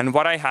template. And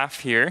what I have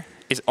here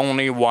is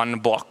only one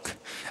block.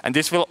 And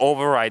this will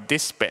override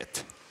this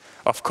bit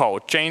of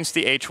code. Change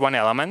the H2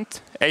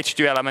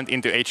 element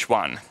into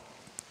H1.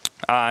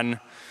 And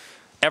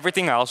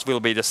everything else will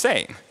be the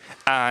same.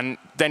 And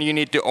then you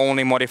need to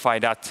only modify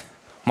that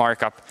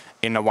markup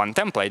in a one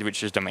template,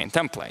 which is the main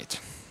template.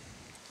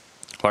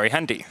 Very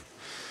handy.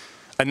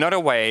 Another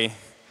way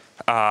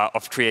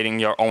of creating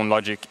your own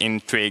logic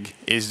in Twig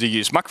is to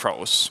use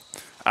macros.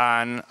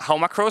 And how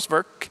macros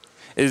work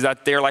is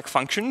that they're like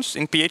functions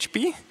in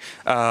PHP.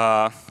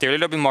 They're a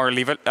little bit more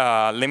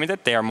limited.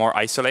 They are more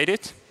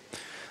isolated.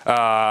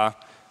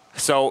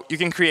 So you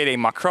can create a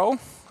macro,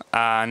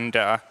 and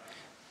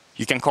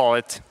you can call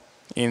it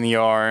in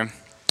your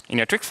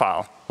Twig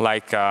file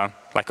like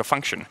a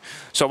function.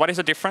 So what is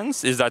the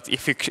difference is that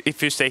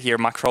if you say here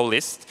macro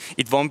list,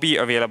 it won't be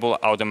available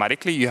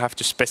automatically. You have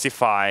to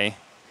specify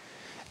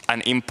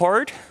an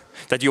import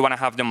that you want to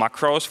have the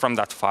macros from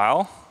that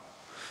file.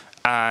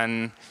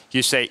 And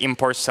you say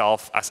import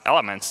self as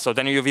elements. So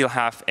then you will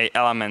have a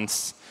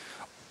elements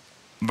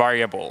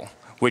variable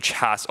which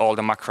has all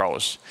the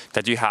macros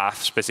that you have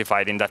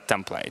specified in that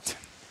template.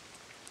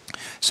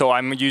 So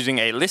I'm using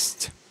a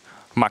list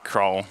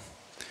macro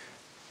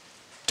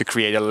to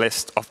create a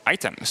list of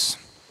items.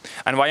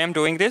 And why I'm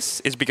doing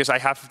this is because I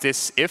have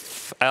this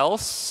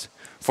if-else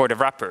for the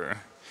wrapper.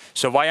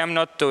 So why I'm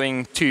not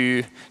doing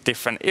two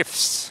different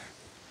ifs,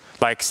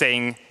 like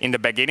saying in the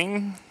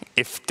beginning,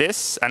 if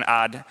this, and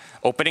add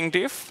opening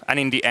div, and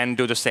in the end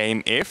do the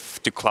same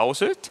if to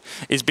close it,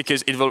 is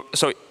because it will.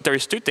 So there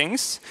is two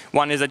things.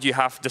 One is that you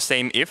have the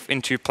same if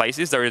in two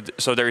places.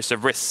 So there is a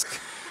risk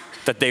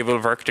that they will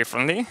work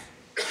differently.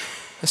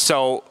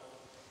 So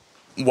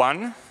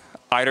one,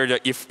 either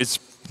the if is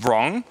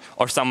wrong,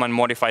 or someone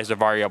modifies the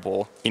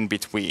variable in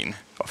between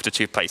of the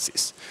two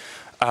places.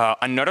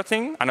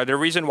 Another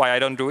reason why I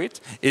don't do it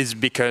is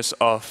because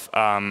of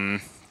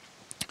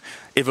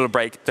it will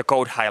break the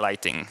code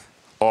highlighting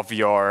of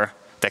your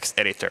text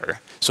editor.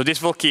 So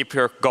this will keep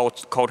your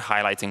code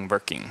highlighting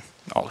working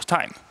all the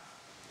time.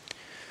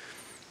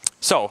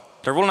 So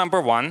the rule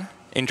number 1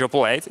 in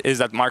Drupal 8 is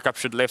that markup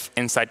should live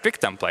inside Twig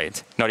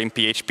template, not in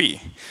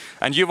PHP.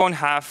 And you won't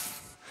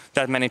have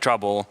that many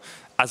trouble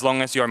as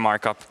long as your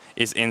markup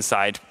is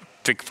inside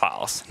Twig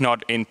files,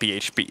 not in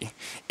PHP.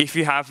 If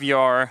you have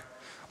your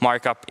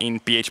markup in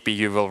PHP,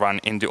 you will run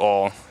into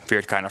all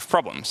weird kind of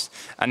problems.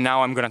 And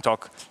now I'm going to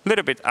talk a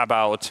little bit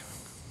about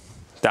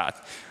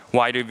that.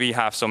 why do we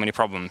have so many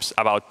problems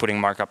about putting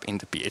markup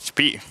into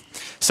PHP?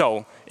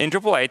 So in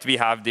Drupal 8, we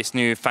have this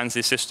new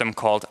fancy system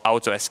called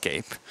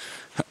auto-escape.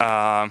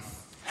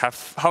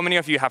 How many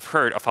of you have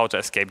heard of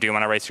auto-escape? Do you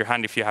want to raise your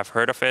hand if you have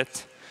heard of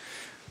it?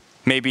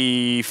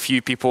 Maybe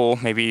few people,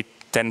 maybe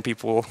 10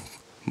 people,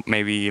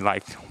 maybe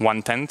like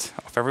 1/10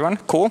 of everyone.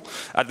 Cool.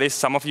 At least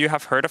some of you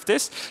have heard of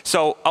this.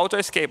 So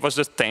auto-escape was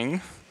the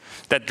thing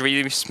that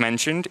Dries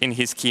mentioned in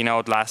his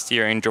keynote last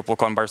year in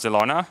DrupalCon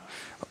Barcelona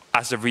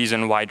as the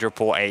reason why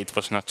Drupal 8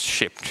 was not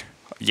shipped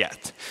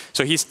yet.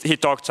 So he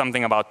talked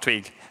something about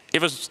Twig.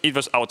 It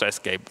was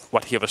auto-escape,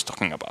 what he was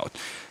talking about.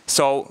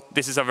 So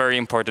this is a very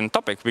important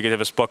topic because it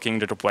was blocking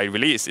the Drupal 8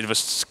 release. It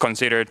was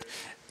considered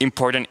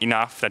important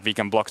enough that we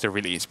can block the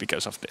release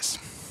because of this.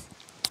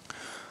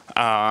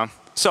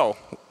 So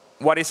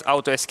what is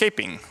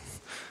auto-escaping?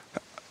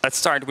 Let's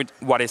start with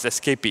what is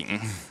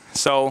escaping.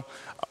 So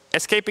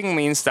escaping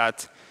means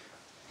that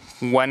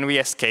when we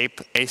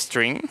escape a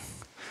string,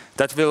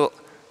 that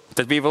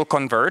we will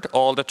convert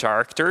all the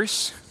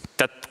characters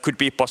that could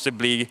be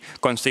possibly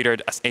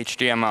considered as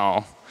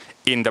HTML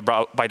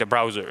by the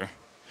browser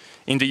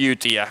in the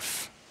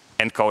UTF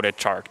encoded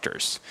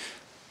characters.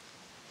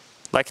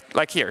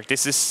 Like here,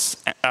 this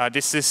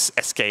is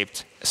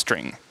escaped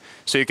string.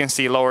 So you can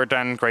see lower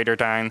than, greater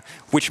than,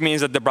 which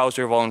means that the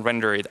browser won't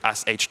render it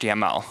as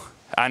HTML.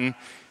 And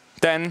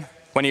then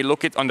when you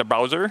look it on the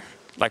browser,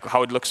 like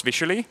how it looks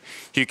visually,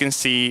 you can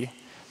see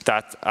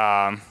that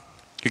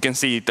you can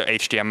see the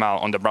HTML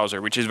on the browser,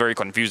 which is very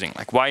confusing.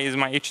 Like, why is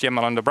my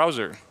HTML on the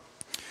browser?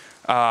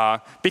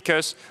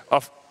 Because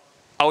of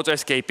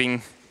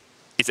auto-escaping,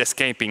 it's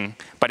escaping,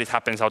 but it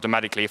happens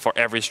automatically for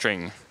every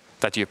string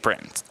that you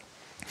print.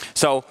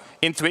 So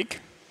in Twig,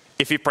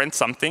 if you print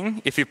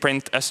something, if you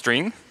print a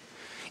string,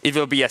 it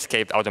will be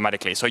escaped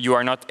automatically. So you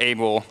are not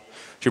able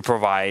to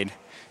provide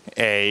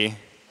a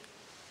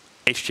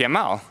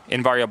HTML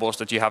in variables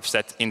that you have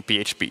set in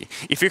PHP.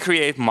 If you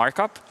create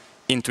markup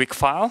in Twig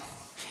file,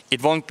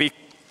 it won't be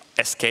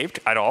escaped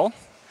at all.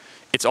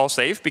 It's all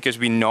safe because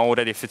we know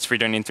that if it's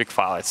written in Twig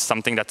file, it's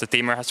something that the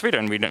teamer has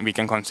written. We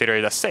can consider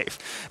it as safe.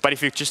 But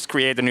if you just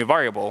create a new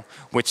variable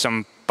with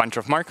some bunch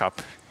of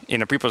markup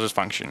in a preprocess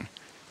function,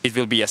 it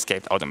will be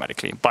escaped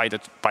automatically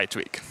by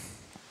Twig.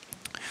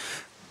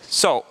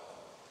 So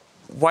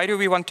why do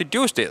we want to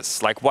do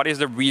this? Like, what is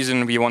the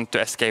reason we want to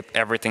escape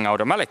everything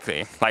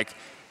automatically? Like,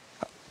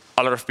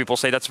 a lot of people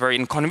say that's very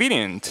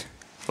inconvenient.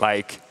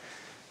 Like,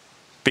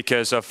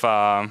 because of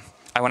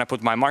I want to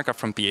put my markup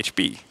from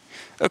PHP.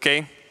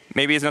 OK,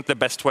 maybe it's not the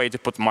best way to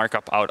put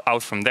markup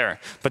out from there.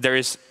 But there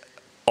is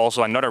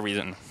also another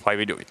reason why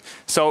we do it.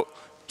 So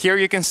here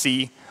you can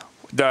see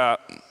the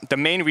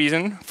main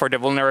reason for the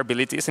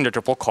vulnerabilities in the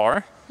Drupal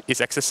core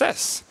is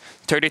XSS.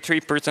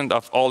 33%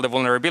 of all the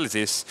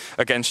vulnerabilities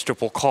against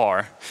Drupal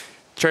core.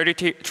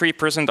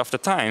 33% of the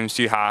times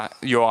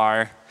you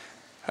are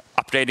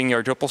updating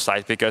your Drupal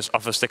site because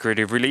of a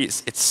security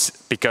release. It's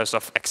because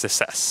of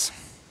XSS.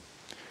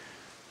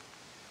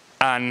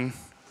 And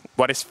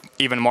what is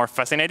even more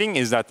fascinating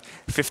is that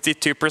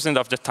 52%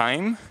 of the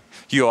time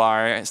you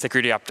are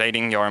security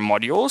updating your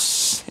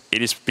modules,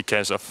 it is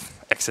because of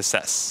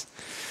XSS.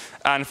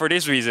 And for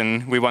this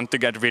reason, we want to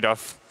get rid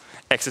of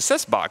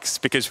XSS bugs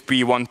because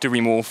we want to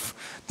remove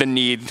the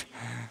need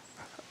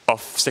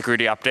of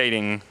security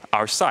updating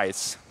our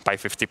sites by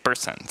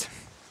 50%.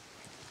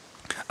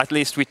 At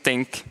least we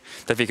think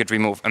that we could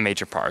remove a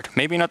major part.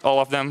 Maybe not all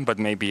of them, but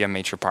maybe a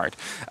major part.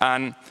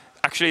 And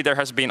actually, there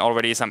has been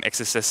already some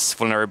XSS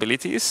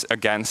vulnerabilities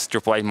against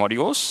Drupal 8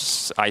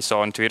 modules I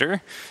saw on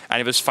Twitter.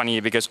 And it was funny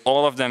because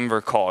all of them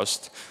were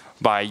caused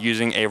by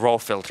using a raw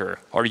filter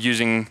or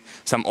using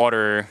some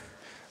other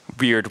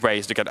weird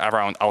ways to get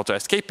around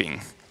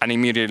auto-escaping. And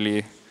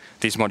immediately,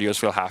 these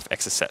modules will have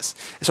XSS.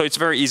 So it's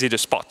very easy to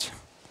spot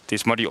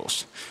these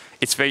modules.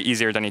 It's very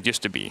easier than it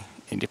used to be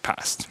in the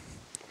past.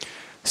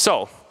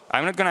 So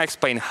I'm not going to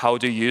explain how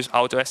to use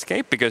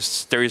auto-escape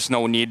because there is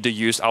no need to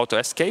use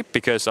auto-escape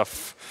because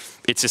of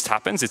it just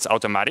happens. It's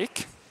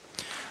automatic.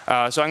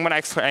 So I'm going to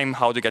explain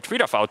how to get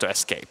rid of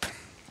auto-escape.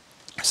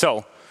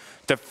 So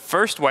the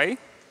first way,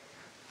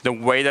 the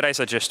way that I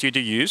suggest you to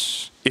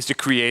use, is to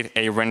create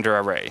a render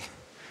array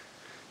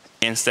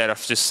instead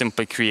of just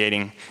simply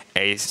creating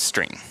a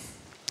string.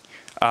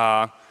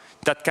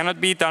 That cannot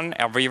be done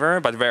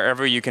everywhere, but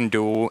wherever you can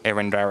do a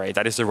render array,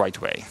 that is the right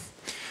way.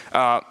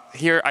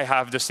 Here I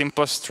have the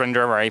simplest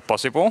render array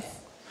possible,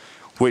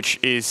 which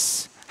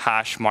is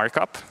hash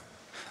markup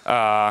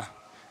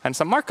and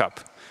some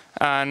markup.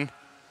 And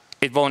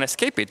it won't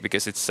escape it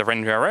because it's a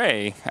render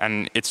array,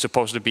 and it's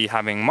supposed to be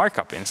having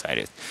markup inside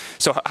it.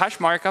 So hash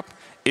markup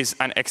is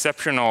an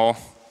exceptional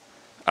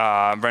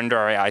render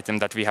array item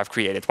that we have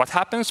created. What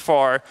happens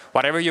for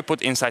whatever you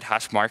put inside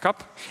hash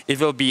markup, it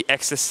will be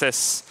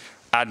XSS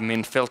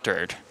admin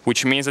filtered,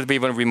 which means that we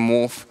will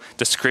remove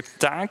the script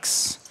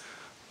tags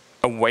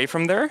away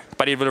from there,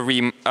 but it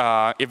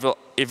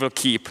will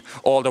keep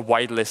all the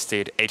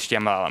whitelisted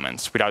HTML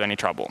elements without any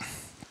trouble.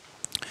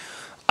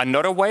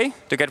 Another way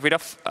to get rid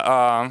of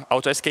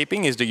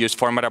auto-escaping is to use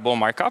formatable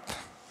markup.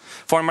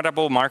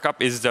 Formatable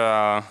markup is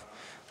the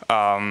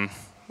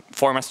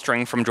format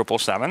string from Drupal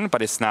 7,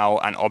 but it's now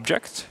an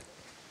object.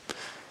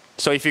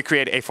 So if you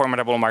create a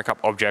formatable markup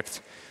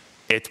object,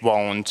 it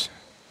won't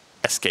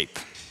escape.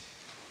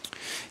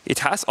 It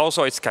has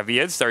also its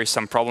caveats. There is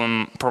some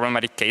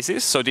problematic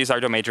cases. So these are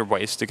the major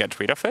ways to get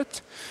rid of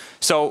it.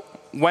 So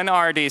when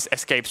are these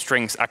escape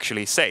strings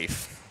actually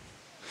safe?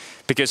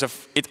 Because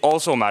it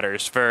also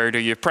matters where do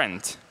you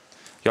print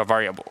your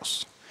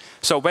variables.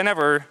 So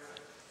whenever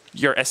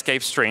your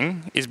escape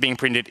string is being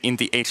printed in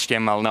the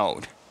HTML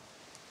node,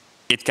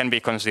 it can be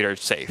considered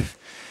safe.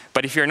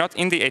 But if you're not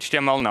in the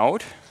HTML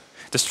node,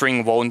 the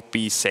string won't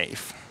be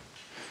safe.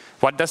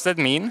 What does that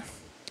mean?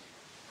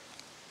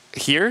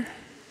 Here,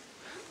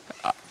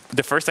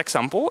 the first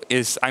example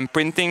is I'm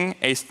printing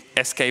a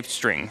escape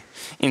string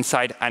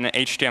inside an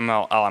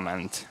HTML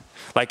element.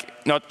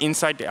 Like not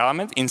inside the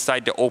element,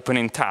 inside the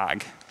opening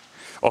tag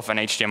of an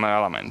HTML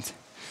element.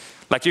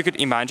 Like you could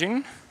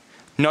imagine,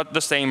 not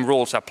the same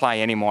rules apply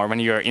anymore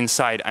when you're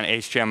inside an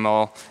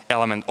HTML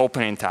element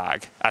opening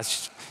tag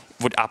as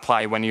would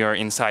apply when you're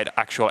inside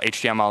actual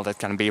HTML that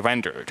can be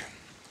rendered.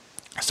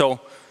 So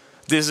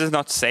this is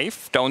not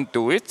safe. Don't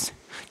do it.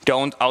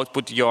 Don't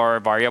output your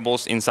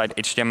variables inside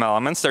HTML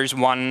elements. There's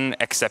one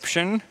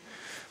exception,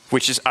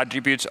 which is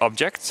attributes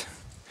object,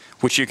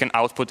 which you can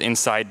output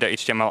inside the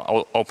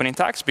HTML opening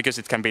tags because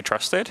it can be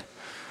trusted.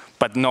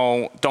 But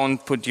no,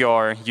 don't put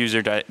your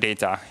user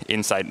data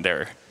inside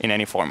there in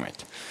any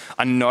format.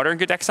 Another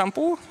good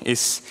example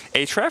is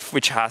href,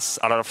 which has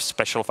a lot of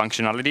special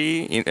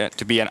functionality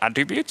to be an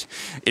attribute.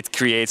 It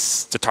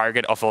creates the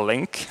target of a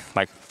link,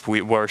 like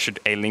where should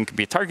a link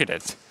be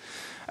targeted.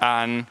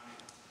 And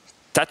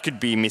that could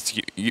be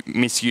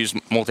misused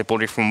multiple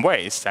different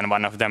ways. And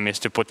one of them is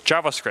to put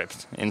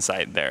JavaScript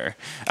inside there.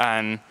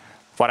 And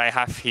what I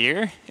have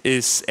here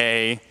is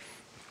a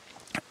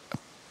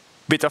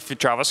bit of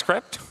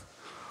JavaScript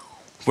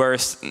where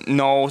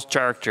no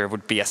character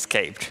would be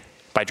escaped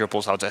by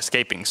Drupal's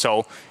auto-escaping.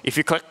 So if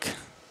you click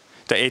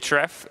the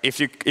href, if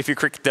you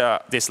click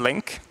this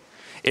link,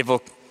 it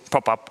will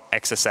pop up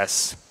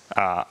XSS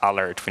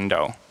alert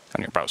window on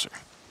your browser.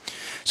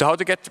 So how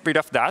to get rid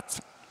of that?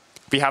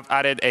 We have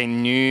added a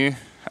new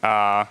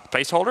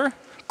placeholder,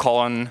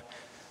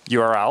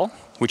 :URL,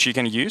 which you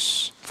can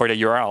use for the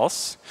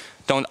URLs.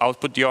 Don't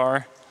output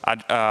your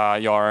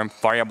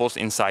variables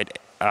inside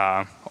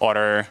the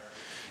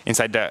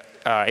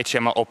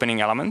HTML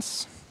opening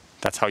elements.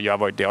 That's how you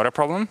avoid the other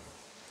problem.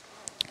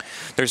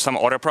 There's some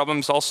other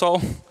problems also.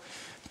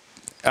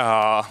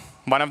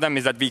 One of them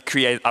is that we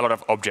create a lot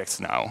of objects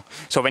now.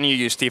 So when you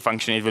use T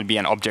function, it will be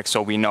an object,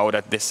 so we know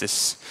that this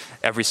is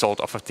a result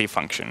of a T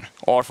function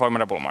or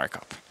formatable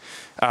markup.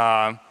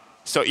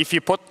 So if you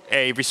put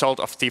a result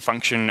of T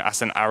function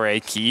as an array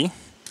key,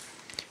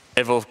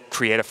 it will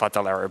create a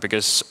fatal error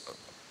because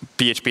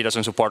PHP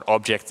doesn't support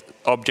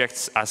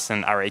objects as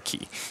an array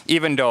key,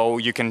 even though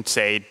you can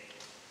say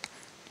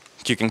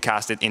you can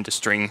cast it into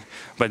string,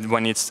 but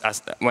when it's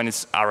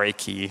array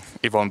key,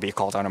 it won't be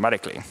called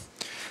automatically.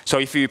 So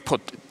if you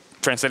put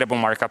translatable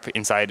markup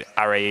inside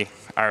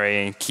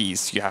array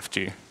keys, you have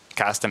to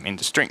cast them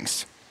into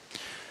strings.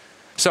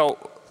 So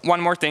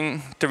one more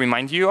thing to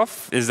remind you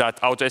of is that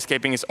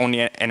auto-escaping is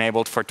only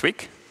enabled for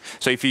Twig.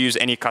 So if you use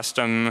any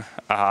custom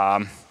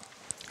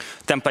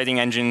templating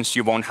engines,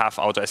 you won't have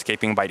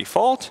auto-escaping by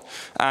default.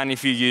 And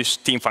if you use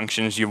theme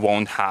functions, you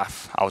won't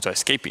have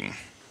auto-escaping.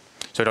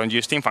 So don't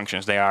use theme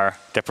functions. They are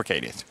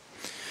deprecated.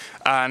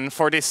 And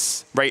for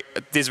these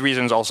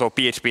reasons also,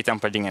 PHP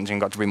templating engine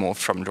got removed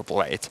from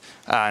Drupal 8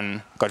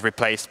 and got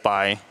replaced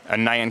by a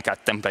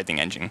Nyan-Cat templating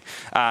engine.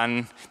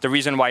 And the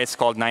reason why it's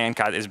called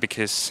Nyan-Cat is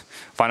because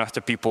one of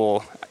the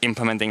people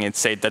implementing it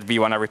said that we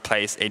want to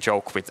replace a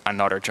joke with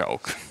another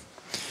joke.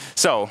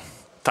 So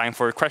time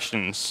for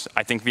questions.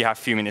 I think we have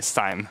a few minutes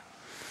time.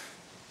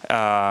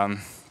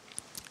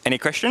 Any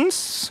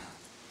questions?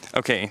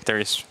 OK, there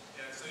is.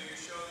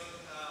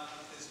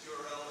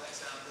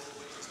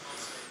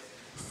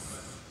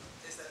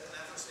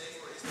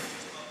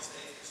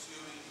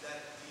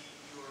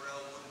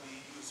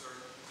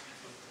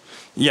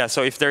 Yeah,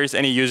 so if there is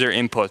any user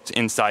input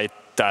inside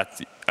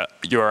that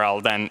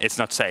URL, then it's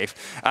not safe.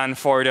 And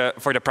for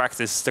the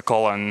practice, the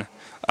colon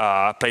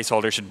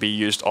placeholder should be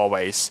used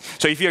always.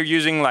 So if you're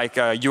using like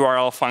a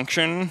URL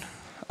function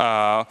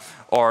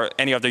or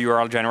any of the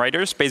URL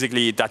generators,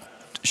 basically that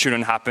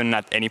shouldn't happen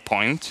at any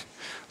point.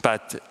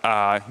 But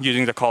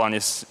using the colon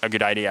is a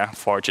good idea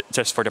for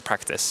just for the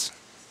practice.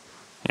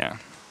 Yeah.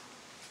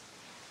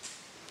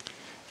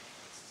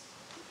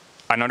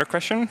 Another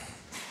question?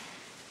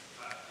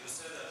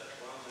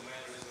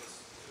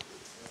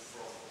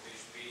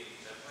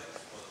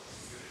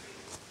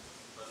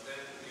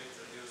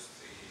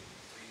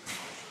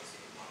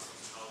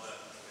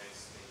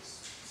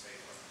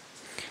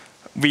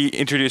 We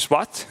introduce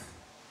what? With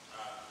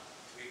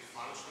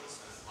functions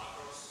and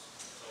macros,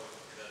 so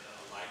that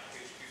are like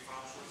PHP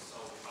functions, so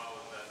how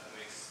that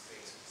makes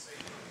things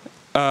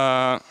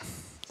safer?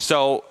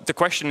 So the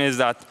question is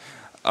that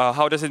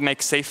how does it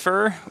make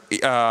safer?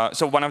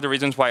 So one of the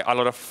reasons why a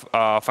lot of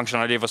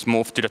functionality was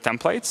moved to the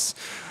templates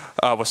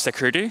was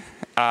security.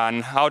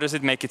 And how does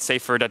it make it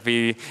safer that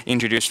we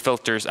introduce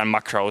filters and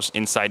macros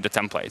inside the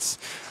templates?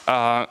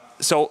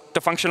 So the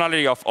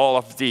functionality of all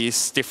of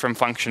these different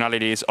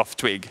functionalities of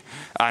Twig,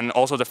 and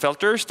also the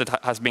filters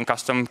that has been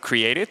custom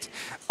created,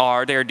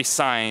 they're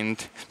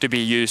designed to be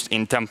used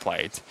in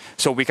template.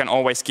 So we can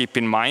always keep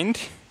in mind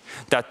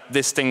that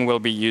this thing will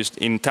be used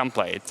in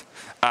template.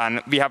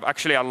 And we have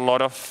actually a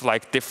lot of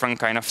different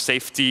kind of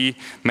safety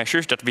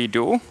measures that we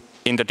do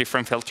in the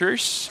different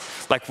filters.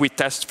 Like we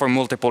test for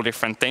multiple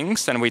different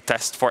things, and we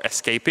test for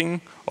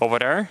escaping over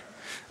there.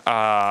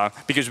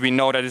 Because we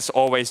know that it's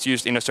always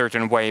used in a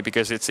certain way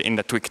because it's in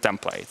the Twig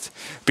template.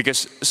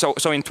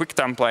 So in Twig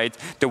template,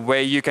 the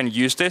way you can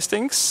use these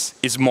things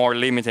is more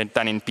limited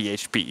than in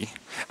PHP.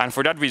 And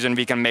for that reason,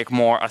 we can make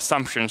more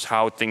assumptions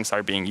how things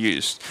are being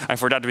used. And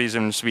for that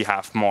reason, we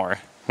have more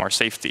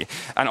safety.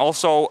 And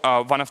also,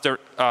 one of the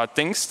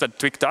things that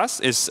Twig does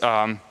is,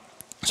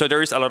 so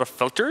there is a lot of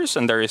filters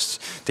and there is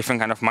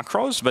different kind of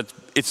macros, but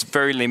it's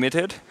very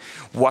limited.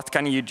 What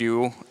can you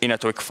do in a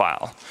Twig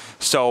file?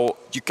 So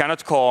you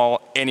cannot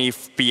call any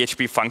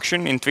PHP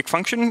function in Twig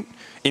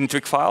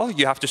file.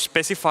 You have to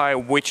specify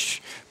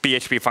which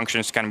PHP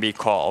functions can be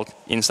called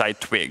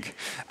inside Twig.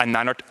 And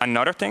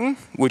another thing,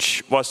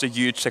 which was a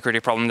huge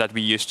security problem that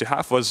we used to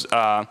have, was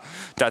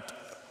that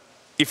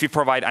if you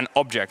provide an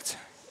object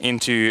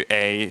into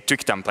a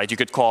Twig template, you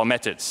could call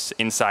methods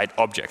inside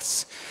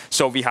objects.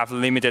 So we have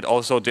limited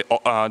also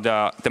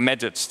the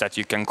methods that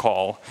you can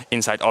call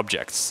inside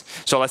objects.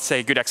 So let's say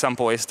a good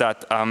example is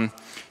that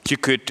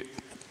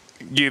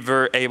you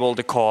were able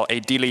to call a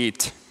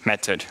delete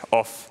method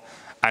of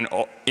an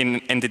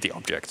entity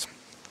object,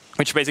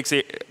 which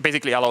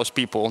basically allows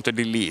people to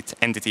delete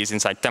entities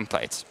inside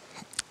templates.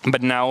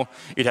 But now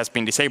it has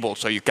been disabled,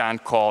 so you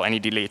can't call any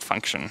delete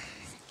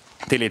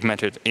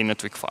method in a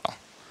Twig file.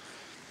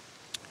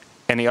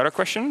 Any other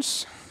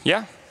questions?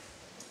 Yeah?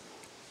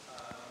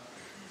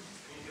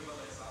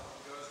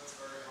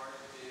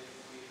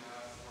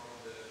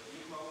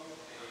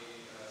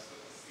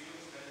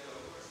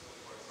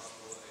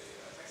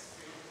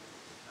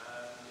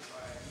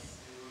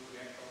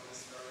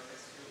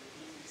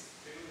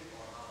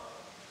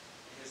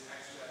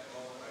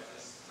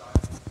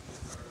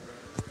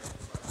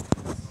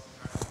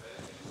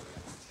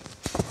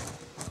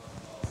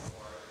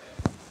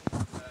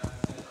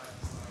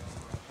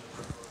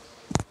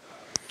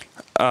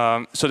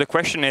 So the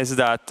question is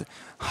that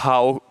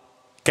how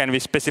can we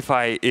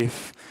specify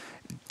if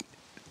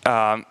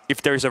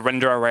there is a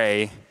render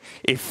array,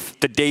 if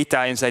the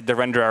data inside the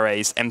render array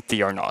is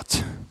empty or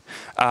not?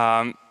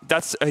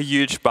 That's a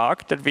huge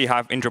bug that we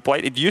have in Drupal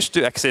 8. It used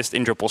to exist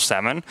in Drupal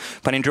 7,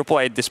 but in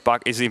Drupal 8 this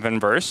bug is even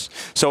worse.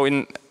 So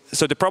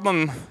the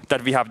problem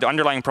that we have, the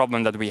underlying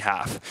problem that we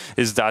have,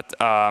 is that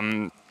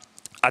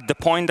at the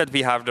point that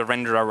we have the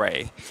render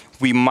array,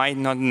 we might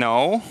not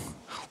know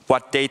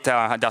what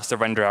data does the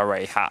render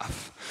array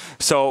have.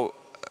 So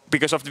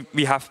because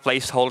we have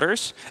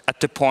placeholders, at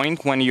the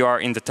point when you are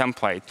in the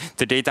template,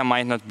 the data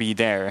might not be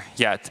there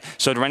yet.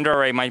 So the render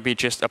array might be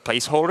just a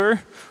placeholder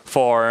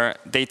for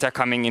data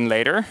coming in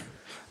later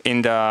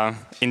in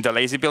the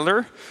lazy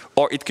builder,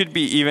 or it could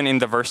be, even in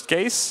the worst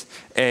case,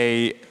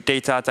 a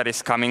data that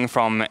is coming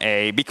from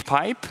a big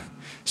pipe.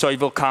 So it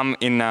will come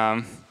in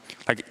a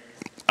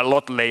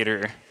lot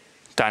later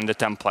than the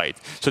template.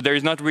 So there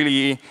is not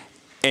really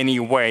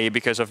any way,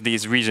 because of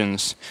these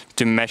reasons,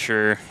 to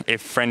measure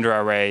if render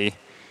array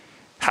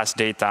has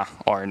data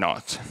or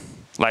not.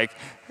 Like,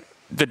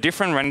 the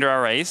different render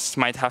arrays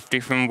might have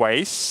different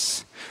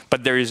ways,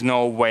 but there is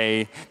no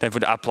way that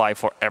would apply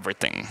for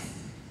everything.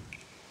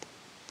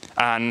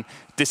 And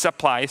this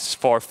applies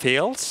for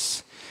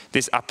fields.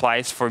 This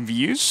applies for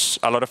views,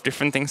 a lot of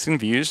different things in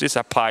views. This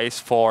applies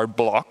for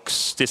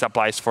blocks. This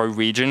applies for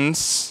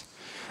regions.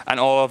 And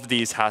all of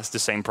these has the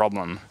same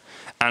problem.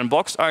 And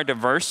blocks are the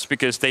worst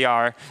because they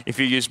are, if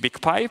you use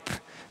BigPipe,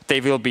 they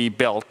will be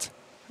built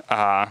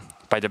by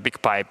the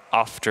BigPipe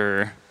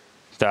after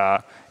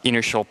the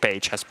initial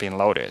page has been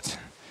loaded.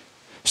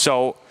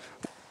 So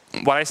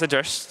what I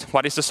suggest,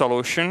 what is the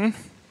solution,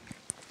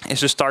 is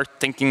to start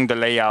thinking the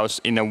layouts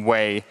in a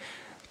way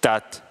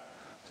that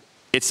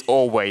it's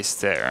always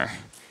there.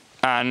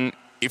 And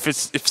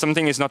if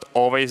something is not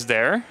always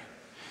there,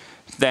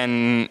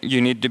 then you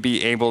need to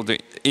be able to,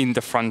 in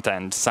the front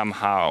end,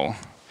 somehow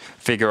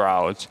figure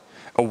out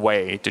a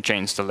way to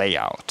change the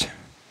layout.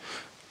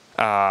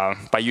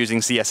 By using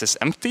CSS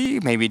empty,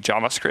 maybe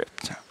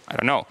JavaScript, I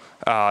don't know.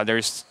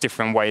 There's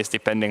different ways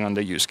depending on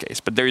the use case,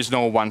 but there is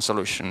no one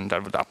solution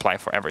that would apply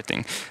for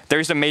everything.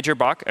 There is a major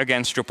bug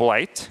against Drupal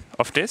 8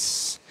 of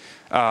this.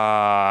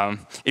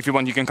 If you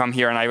want, you can come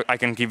here and I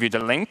can give you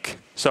the link.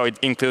 So it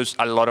includes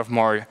a lot of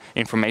more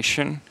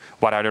information.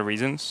 What are the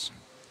reasons?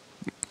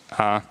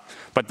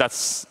 But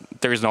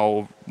there is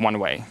no one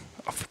way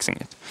of fixing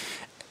it.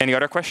 Any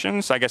other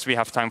questions? I guess we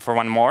have time for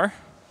one more.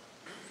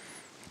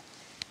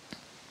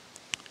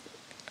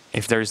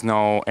 If there's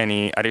no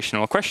any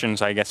additional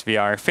questions, I guess we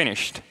are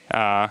finished.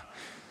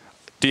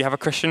 Do you have a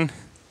question?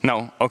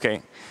 No?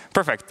 OK.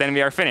 Perfect. Then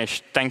we are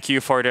finished. Thank you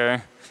for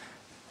the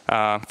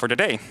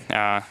day.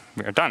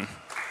 We are done.